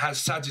someone that has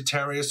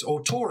Sagittarius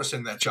or Taurus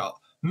in their chart.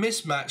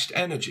 Mismatched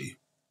energy.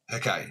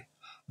 Okay.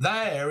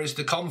 There is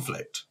the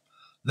conflict.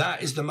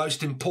 That is the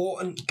most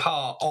important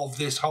part of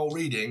this whole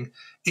reading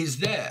is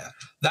there.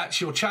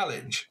 That's your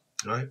challenge,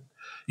 right?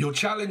 Your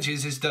challenge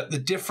is that the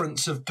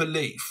difference of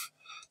belief,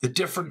 the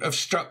difference of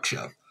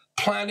structure,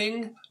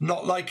 planning,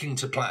 not liking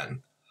to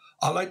plan.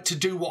 I like to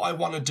do what I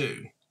want to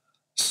do.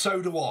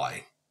 So do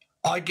I.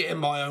 I get in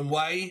my own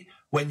way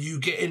when you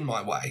get in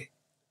my way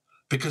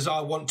because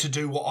I want to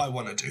do what I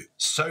want to do.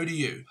 So do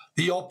you.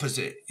 The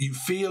opposite. You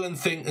feel and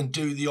think and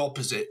do the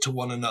opposite to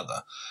one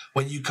another.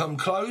 When you come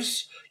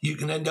close, you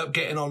can end up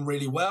getting on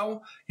really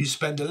well. You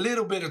spend a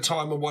little bit of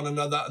time with one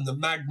another and the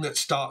magnet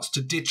starts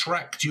to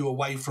detract you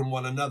away from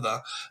one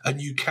another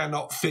and you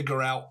cannot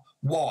figure out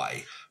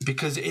why.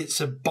 Because it's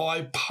a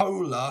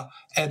bipolar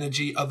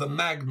energy of a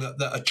magnet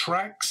that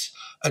attracts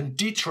and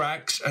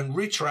detracts and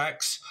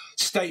retracts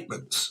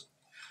statements,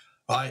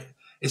 right?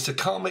 It's a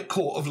karmic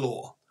court of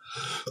law.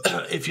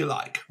 If you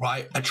like,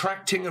 right?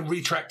 Attracting and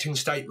retracting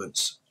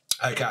statements.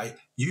 Okay,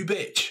 you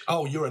bitch.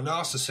 Oh, you're a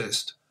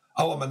narcissist.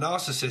 Oh, I'm a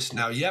narcissist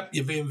now. Yep,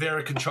 you're being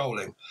very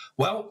controlling.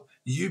 Well,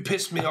 you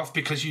pissed me off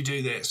because you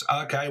do this.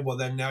 Okay, well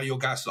then now you're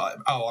gaslighting.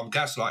 Oh, I'm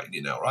gaslighting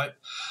you now, right?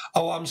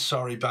 Oh, I'm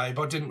sorry, babe.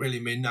 I didn't really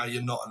mean. No,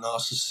 you're not a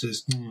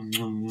narcissist.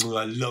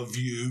 I love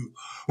you.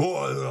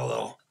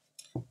 Oh,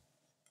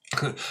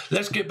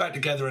 let's get back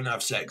together and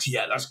have sex.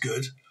 Yeah, that's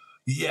good.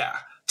 Yeah.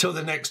 Till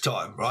the next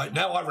time, right?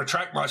 Now I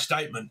retract my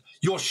statement.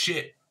 You're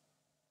shit.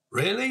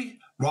 Really?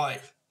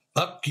 Right.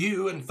 Fuck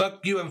you and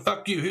fuck you and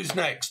fuck you. Who's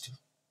next?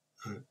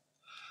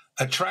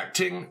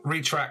 Attracting,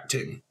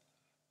 retracting.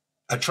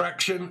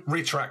 Attraction,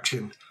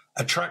 retraction.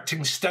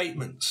 Attracting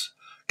statements.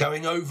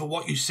 Going over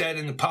what you said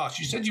in the past.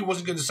 You said you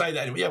wasn't going to say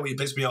that anymore. Yeah, well, you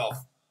pissed me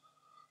off.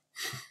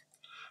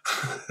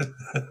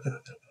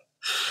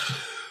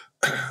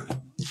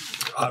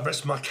 I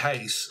rest my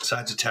case,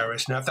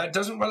 Sagittarius. Now, if that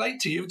doesn't relate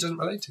to you, it doesn't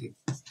relate to you.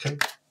 Okay?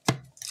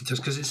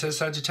 Just because it says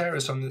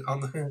Sagittarius on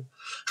the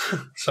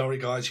Sorry,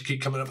 guys, you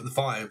keep coming up with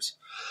the 5s.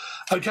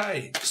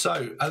 Okay,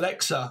 so,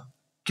 Alexa,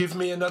 give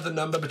me another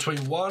number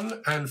between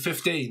 1 and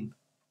 15.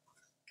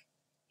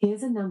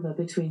 Here's a number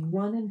between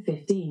 1 and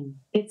 15.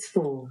 It's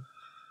 4.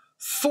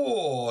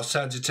 4,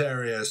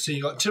 Sagittarius. So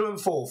you got 2 and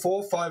 4.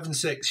 4, 5, and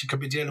 6. You could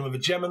be dealing with a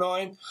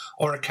Gemini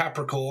or a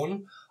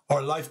Capricorn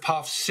or a life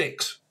path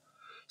 6.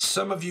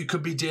 Some of you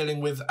could be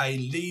dealing with a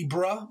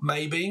Libra,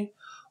 maybe,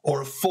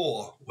 or a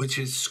 4, which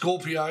is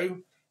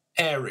Scorpio,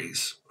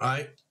 Aries,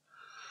 right?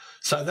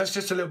 So that's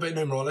just a little bit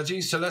of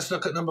numerology. So let's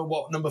look at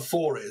what number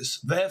 4 is.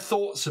 Their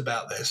thoughts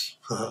about this.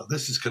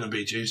 This is going to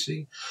be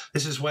juicy.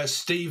 This is where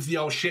Steve the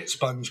old shit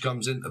sponge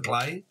comes into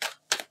play.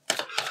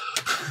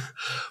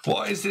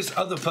 What is this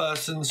other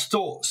person's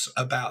thoughts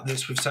about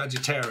this with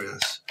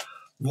Sagittarius?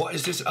 What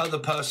is this other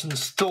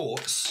person's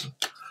thoughts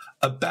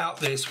about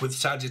this with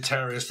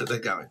Sagittarius that they're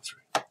going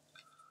through?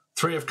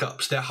 3 of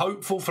Cups. They're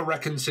hopeful for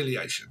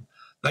reconciliation.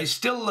 They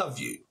still love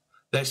you.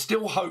 They're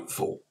still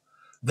hopeful.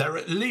 They're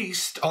at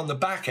least on the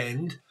back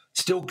end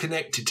still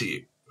connected to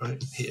you,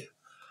 right here.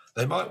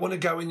 They might want to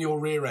go in your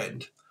rear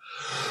end.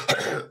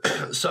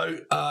 So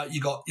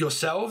you got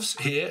yourselves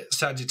here,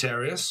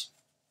 Sagittarius.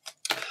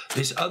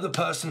 This other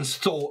person's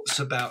thoughts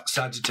about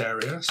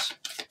Sagittarius.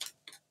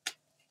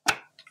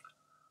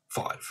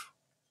 5.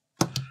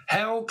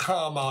 How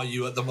calm are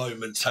you at the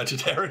moment,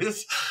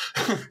 Sagittarius?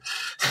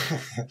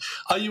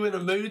 Are you in a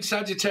mood,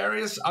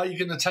 Sagittarius? Are you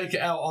going to take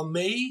it out on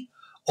me?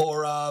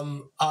 Or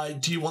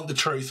do you want the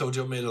truth or do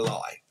you want me to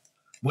lie?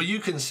 Well, you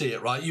can see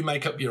it, right? You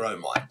make up your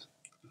own mind.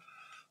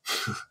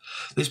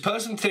 This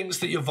person thinks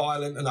that you're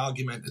violent and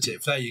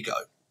argumentative. There you go,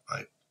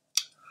 right?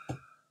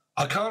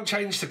 I can't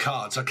change the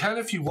cards. I can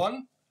if you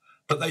want,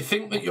 but they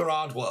think that you're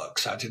hard work,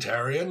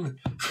 Sagittarian.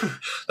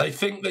 They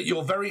think that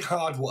you're very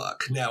hard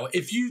work. Now,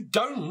 if you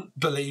don't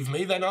believe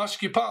me, then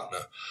ask your partner.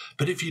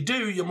 But if you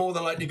do, you're more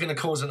than likely going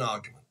to cause an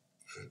argument.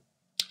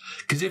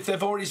 Because if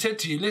they've already said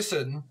to you,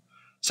 listen,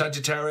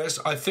 Sagittarius,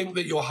 I think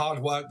that you're hard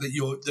work, that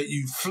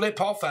you flip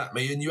off at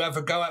me and you have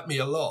a go at me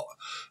a lot.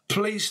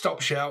 Please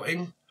stop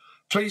shouting.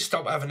 Please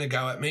stop having a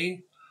go at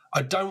me.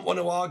 I don't want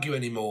to argue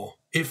anymore.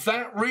 If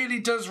that really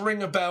does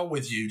ring a bell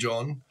with you,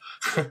 John,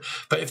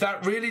 but if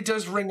that really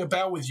does ring a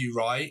bell with you,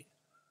 right,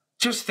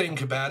 just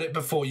think about it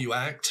before you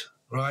act,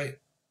 right?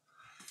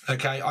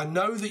 Okay, I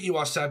know that you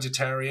are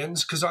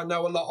Sagittarians because I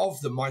know a lot of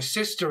them. My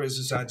sister is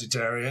a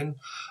Sagittarian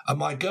and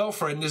my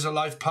girlfriend is a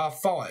life path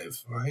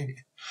 5, right?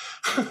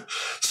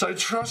 So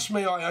trust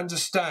me, I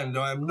understand.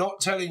 I am not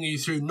telling you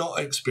through not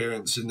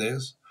experiencing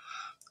this,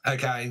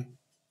 okay?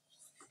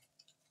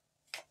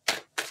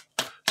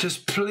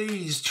 Just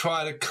please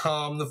try to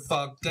calm the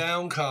fuck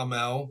down,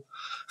 Carmel,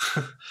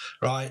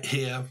 right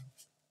here.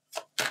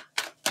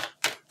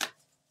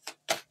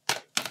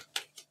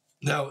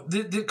 Now,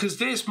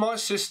 because my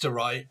sister,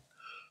 right,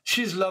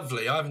 she's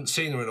lovely. I haven't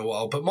seen her in a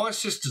while, but my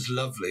sister's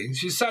lovely.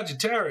 She's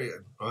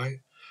Sagittarian, right?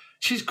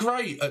 She's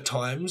great at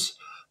times,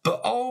 but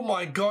oh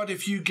my God,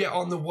 if you get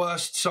on the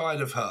worst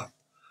side of her,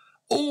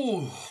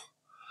 oh,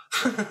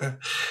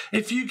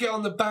 if you get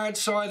on the bad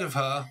side of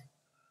her,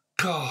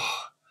 God.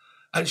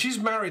 And she's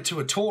married to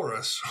a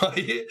Taurus,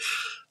 right?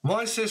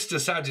 My sister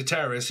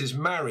Sagittarius is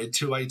married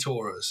to a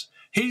Taurus.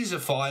 He's a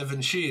 5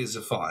 and she is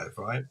a 5,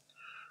 right?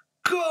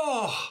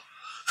 God!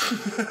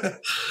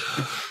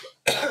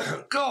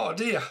 God,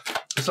 dear.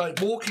 It's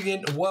like walking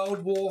into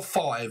World War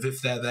V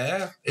if they're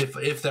there,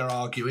 if they're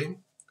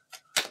arguing.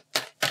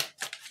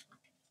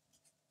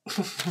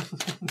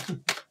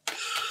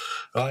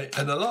 Right?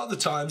 And a lot of the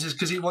times it's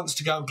because he wants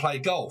to go and play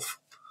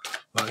golf,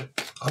 right?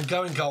 I'm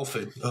going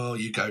golfing. Oh,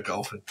 you go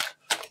golfing.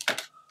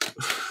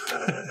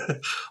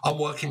 I'm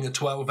working a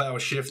 12-hour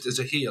shift as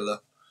a healer.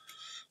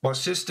 My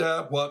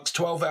sister works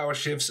 12-hour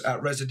shifts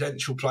at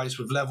residential place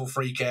with level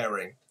 3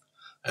 caring.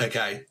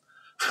 Okay.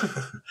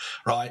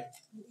 Right.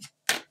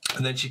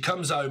 And then she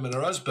comes home and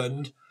her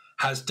husband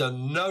has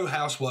done no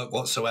housework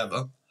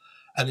whatsoever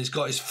and he's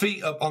got his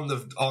feet up on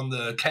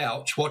the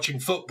couch watching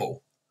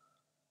football.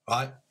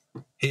 Right?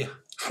 Here.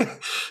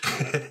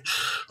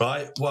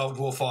 Right? World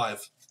War V.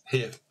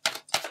 Here.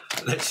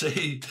 Let's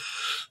see.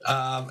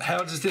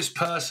 How does this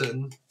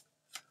person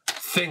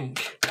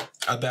think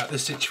about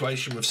this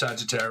situation with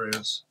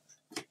Sagittarius?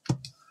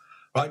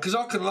 Right? Because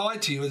I can lie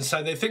to you and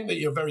say they think that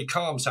you're very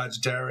calm,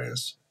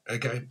 Sagittarius.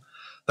 Okay?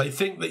 They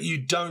think that you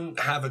don't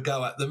have a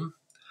go at them.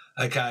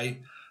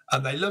 Okay?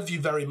 And they love you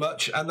very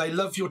much and they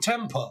love your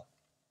temper.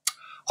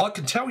 I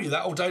can tell you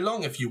that all day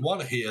long if you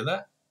want to hear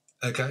that.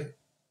 Okay?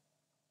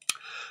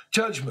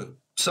 Judgment.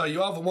 So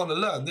you either want to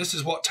learn. This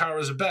is what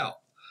tarot is about.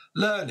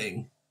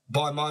 Learning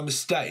by my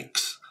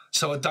mistakes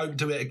so I don't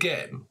do it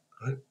again.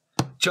 Right?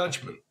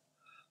 Judgment.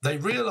 They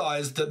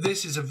realise that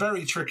this is a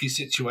very tricky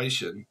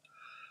situation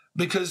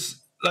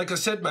because, like I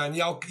said, man,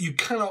 you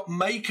cannot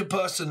make a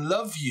person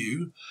love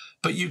you,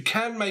 but you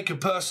can make a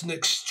person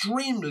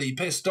extremely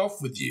pissed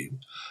off with you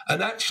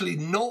and actually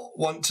not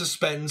want to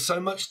spend so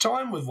much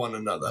time with one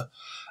another.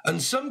 And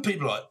some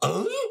people are like,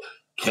 oh,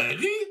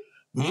 Teddy?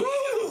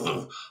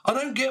 I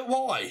don't get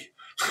why.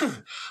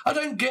 I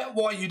don't get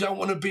why you don't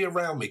want to be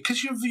around me,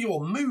 because of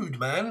your mood,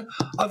 man.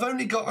 I've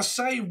only got to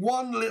say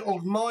one little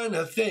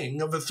minor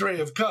thing of a 3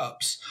 of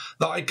Cups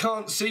that I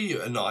can't see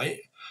you at night,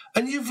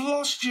 and you've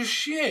lost your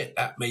shit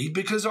at me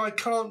because I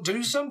can't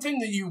do something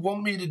that you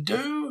want me to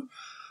do.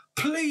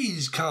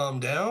 Please calm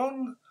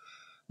down.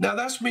 Now,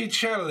 that's me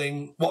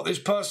channeling what this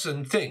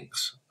person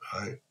thinks,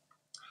 right?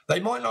 They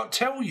might not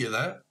tell you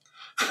that,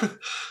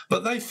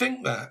 but they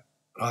think that,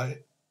 right?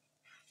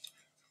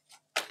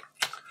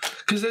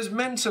 Because there's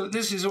mental,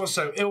 this is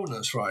also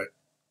illness, right?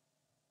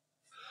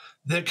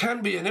 There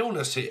can be an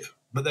illness here,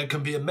 but there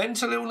can be a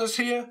mental illness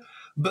here,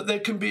 but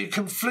there can be a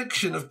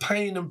confliction of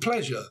pain and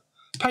pleasure.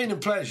 Pain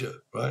and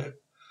pleasure, right?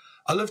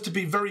 I love to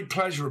be very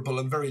pleasurable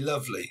and very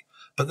lovely,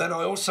 but then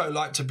I also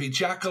like to be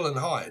Jekyll and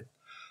Hyde,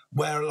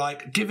 where,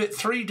 like, give it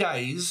 3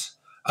 days,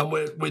 and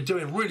we're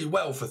doing really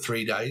well for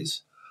 3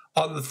 days.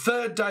 On the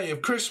 3rd day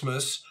of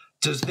Christmas,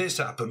 does this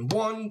happen?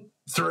 1,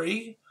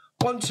 3,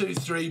 1, 2,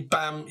 3,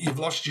 bam, you've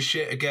lost your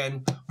shit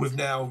again. We've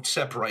now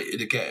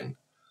separated again.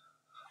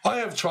 I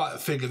have tried to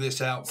figure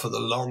this out for the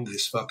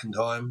longest fucking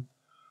time.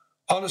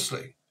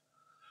 Honestly.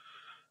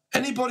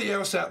 Anybody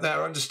else out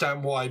there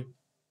understand why?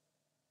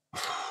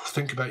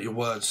 Think about your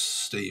words,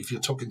 Steve.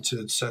 You're talking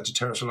to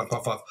Sagittarius or like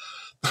 5.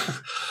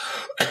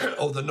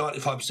 Or the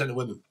 95% of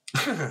women.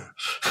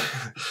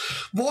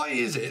 Why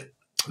is it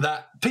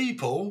that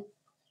people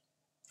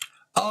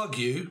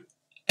argue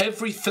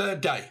every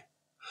 3rd day?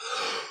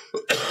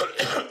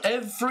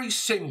 Every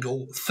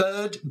single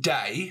 3rd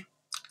day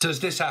does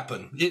this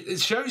happen. It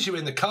shows you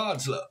in the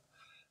cards, look.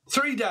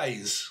 3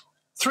 days.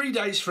 3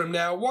 days from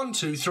now, 1,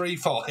 2, 3,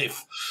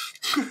 5.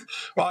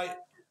 Right?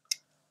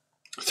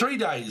 3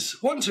 days.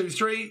 1, 2,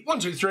 3, 1,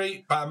 2,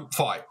 3, bam,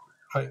 5.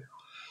 Right?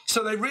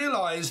 So they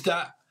realise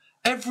that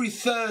every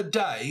 3rd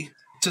day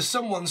does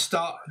someone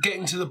start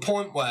getting to the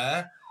point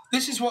where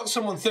this is what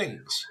someone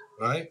thinks,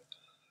 right?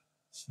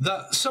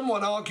 That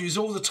someone argues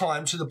all the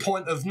time to the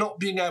point of not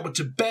being able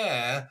to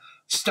bear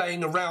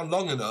staying around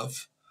long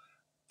enough.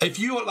 If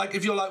you're like,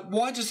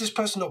 why does this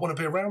person not want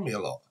to be around me a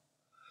lot?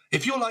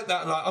 If you're like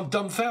that and like, I'm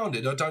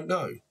dumbfounded, I don't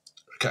know.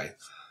 Okay.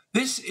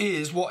 This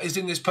is what is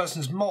in this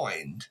person's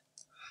mind.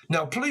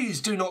 Now,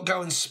 please do not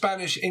go and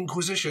Spanish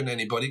Inquisition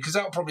anybody, because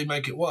that'll probably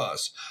make it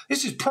worse.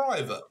 This is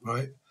private,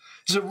 right?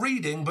 It's a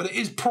reading, but it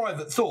is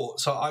private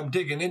thoughts. So I'm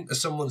digging into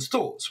someone's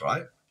thoughts,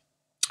 right?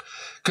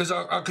 Because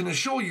I can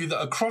assure you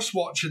that a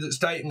cross-watcher that's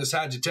dating a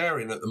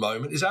Sagittarian at the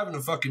moment is having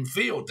a fucking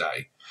field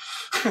day.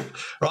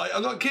 Right?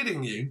 I'm not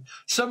kidding you.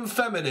 Some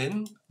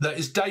feminine that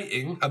is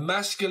dating a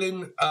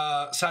masculine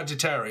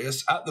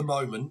Sagittarius at the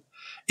moment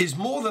is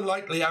more than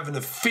likely having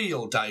a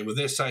field day with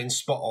this saying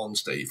spot on,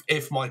 Steve,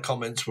 if my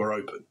comments were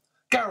open.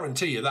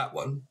 Guarantee you that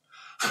one.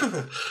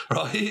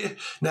 Right?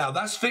 Now,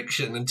 that's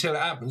fiction until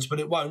it happens, but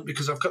it won't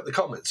because I've cut the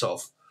comments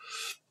off.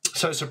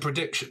 So it's a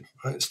prediction,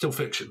 right? It's still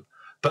fiction.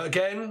 But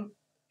again,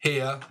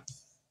 here,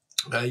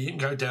 you can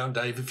go down,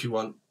 Dave, if you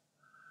want.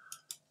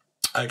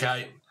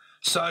 Okay,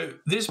 so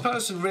this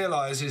person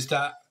realises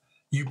that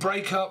you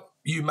break up,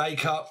 you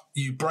make up,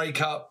 you break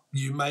up,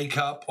 you make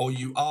up, or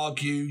you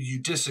argue, you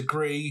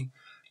disagree,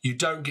 you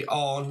don't get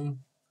on.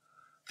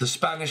 The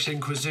Spanish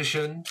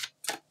Inquisition.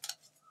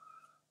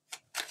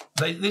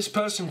 This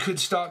person could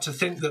start to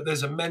think that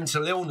there's a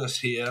mental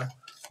illness here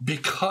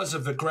because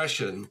of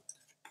aggression.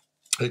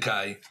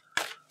 Okay.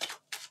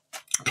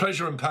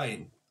 Pleasure and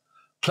pain.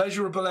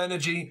 Pleasurable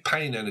energy,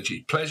 pain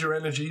energy. Pleasure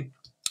energy,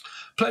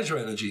 pleasure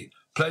energy.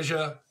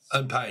 Pleasure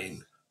and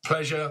pain.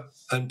 Pleasure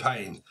and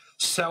pain.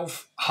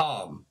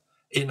 Self-harm.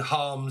 In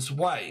harm's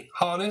way.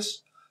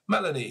 Harness?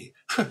 Melanie.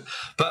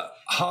 But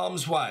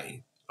harm's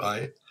way,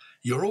 right?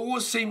 You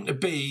always seem to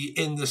be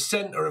in the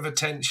centre of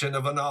attention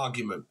of an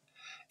argument.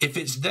 If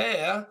it's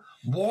there,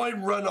 why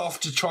run off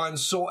to try and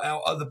sort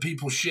out other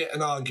people's shit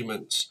and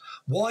arguments?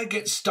 Why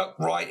get stuck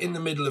right in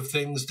the middle of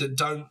things that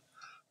don't,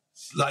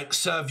 like,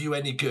 serve you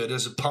any good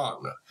as a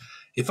partner?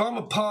 If I'm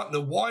a partner,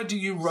 why do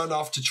you run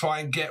off to try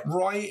and get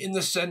right in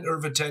the centre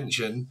of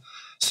attention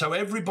so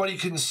everybody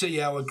can see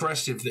how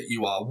aggressive that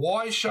you are?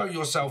 Why show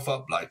yourself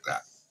up like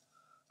that?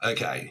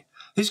 Okay.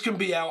 This can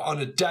be out on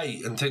a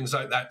date and things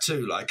like that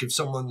too. Like if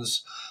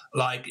someone's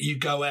like, you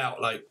go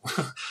out, like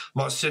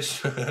my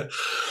sister,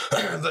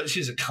 but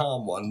she's a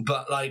calm one.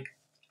 But like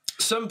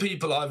some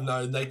people I've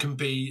known, they can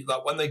be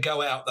like, when they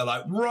go out, they're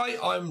like, right,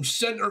 I'm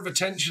centre of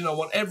attention. I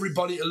want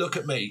everybody to look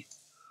at me.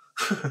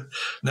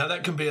 Now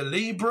that can be a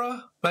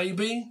Libra,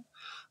 maybe,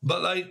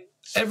 but like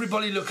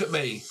everybody look at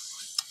me.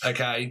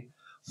 Okay.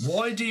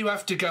 Why do you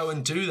have to go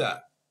and do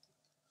that?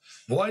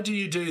 Why do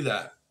you do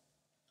that?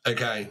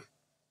 Okay.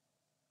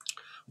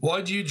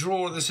 Why do you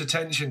draw this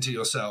attention to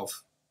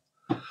yourself?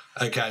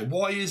 Okay,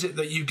 why is it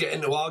that you get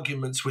into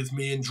arguments with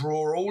me and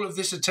draw all of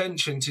this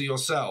attention to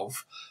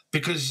yourself?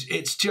 Because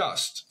it's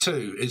just,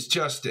 too. It's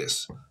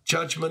justice.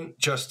 Judgment,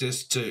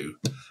 justice, too.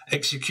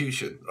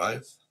 Execution,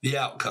 right? The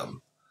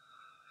outcome.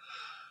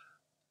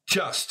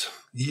 Just.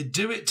 You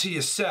do it to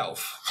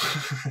yourself.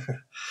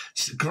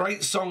 It's a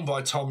great song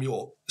by Tom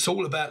York. It's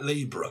all about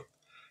Libra.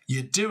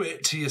 You do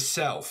it to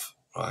yourself,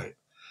 right?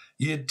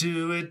 You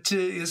do it to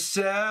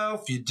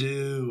yourself, you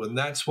do, and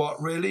that's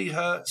what really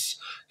hurts,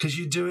 because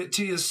you do it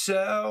to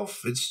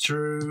yourself, it's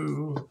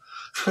true.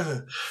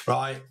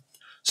 Right,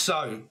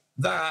 so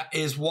that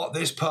is what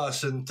this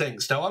person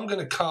thinks. Now, I'm going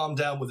to calm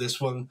down with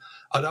this one.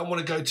 I don't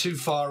want to go too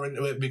far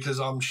into it because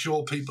I'm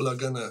sure people are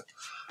going to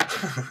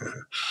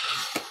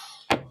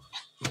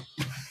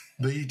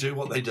do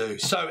what they do.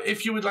 So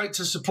if you would like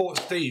to support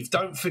Steve,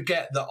 don't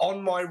forget that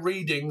on my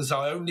readings,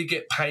 I only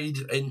get paid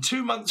in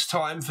 2 months'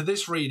 time. For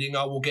this reading,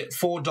 I will get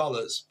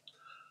 $4.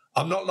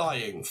 I'm not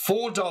lying.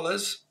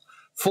 $4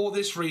 for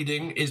this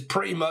reading is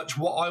pretty much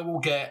what I will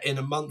get in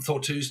a month or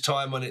two's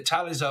time. When it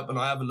tallies up and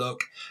I have a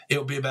look,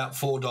 it'll be about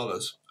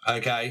 $4.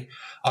 Okay,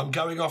 I'm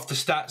going off the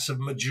stats of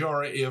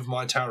majority of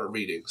my tarot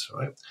readings,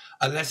 right?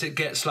 Unless it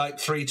gets like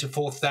 3,000 to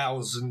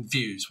 4,000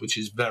 views, which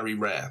is very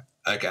rare.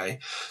 Okay,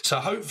 so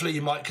hopefully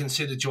you might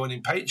consider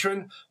joining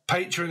Patreon.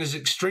 Patreon is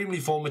extremely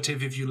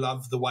formative if you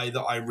love the way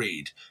that I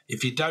read.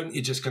 If you don't,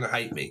 you're just going to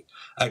hate me.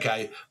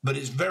 Okay, but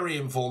it's very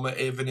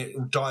informative and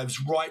it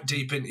dives right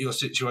deep into your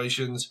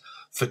situations.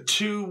 For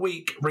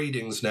 2-week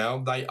readings now,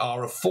 they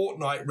are a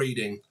fortnight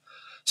reading.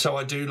 So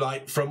I do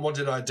like from, what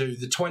did I do?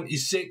 The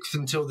 26th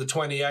until the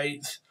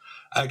 28th.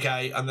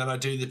 Okay, and then I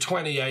do the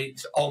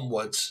 28th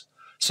onwards.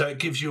 So it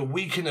gives you a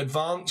week in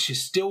advance. You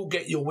still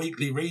get your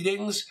weekly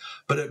readings,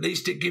 but at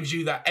least it gives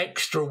you that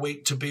extra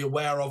week to be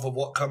aware of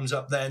what comes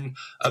up then,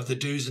 of the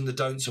do's and the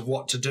don'ts of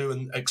what to do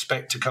and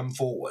expect to come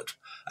forward.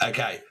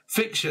 Okay,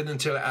 fiction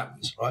until it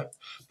happens, right?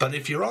 But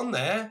if you're on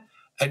there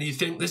and you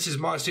think this is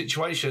my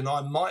situation, I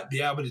might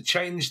be able to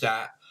change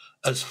that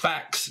as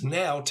facts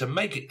now to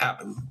make it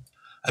happen,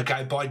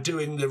 okay, by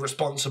doing the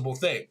responsible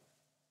thing.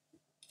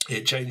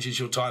 It changes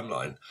your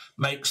timeline,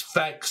 makes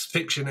facts,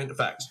 fiction into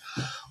facts.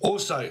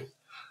 Also,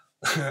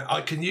 I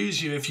can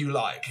use you if you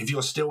like, if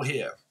you're still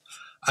here.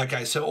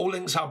 Okay, so all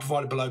links are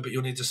provided below, but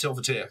you'll need a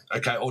silver tier.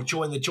 Okay, or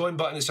join the join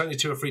button. It's only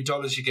 $2 or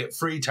 $3. You get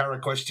free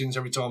tarot questions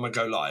every time I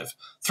go live.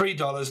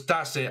 $3,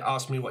 that's it.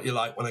 Ask me what you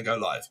like when I go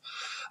live.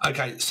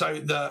 Okay,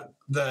 so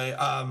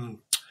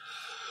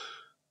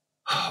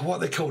what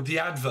they call the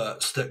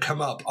adverts that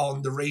come up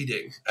on the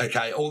reading.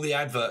 Okay, all the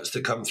adverts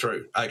that come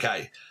through.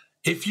 Okay.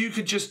 If you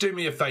could just do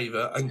me a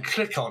favor and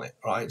click on it,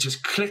 right?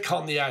 Just click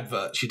on the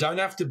adverts. You don't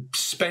have to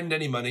spend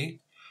any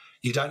money.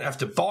 You don't have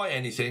to buy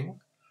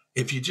anything.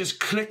 If you just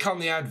click on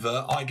the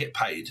advert, I get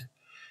paid.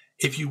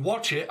 If you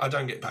watch it, I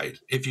don't get paid.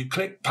 If you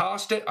click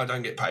past it, I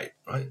don't get paid,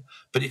 right?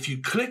 But if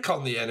you click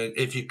on the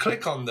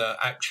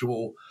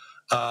actual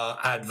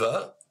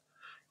advert,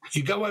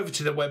 you go over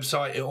to the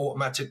website, it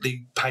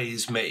automatically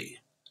pays me.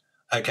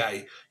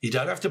 Okay, you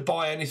don't have to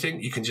buy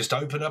anything. You can just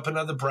open up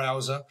another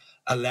browser,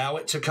 allow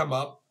it to come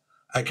up,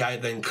 okay,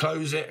 then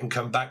close it and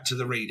come back to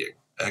the reading.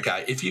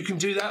 Okay, if you can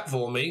do that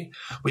for me,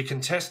 we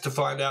can test to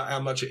find out how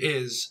much it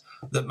is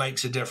that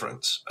makes a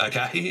difference.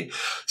 Okay,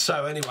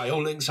 so anyway,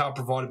 all links are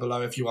provided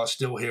below if you are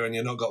still here and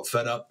you're not got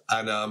fed up,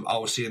 and I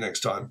will see you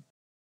next time.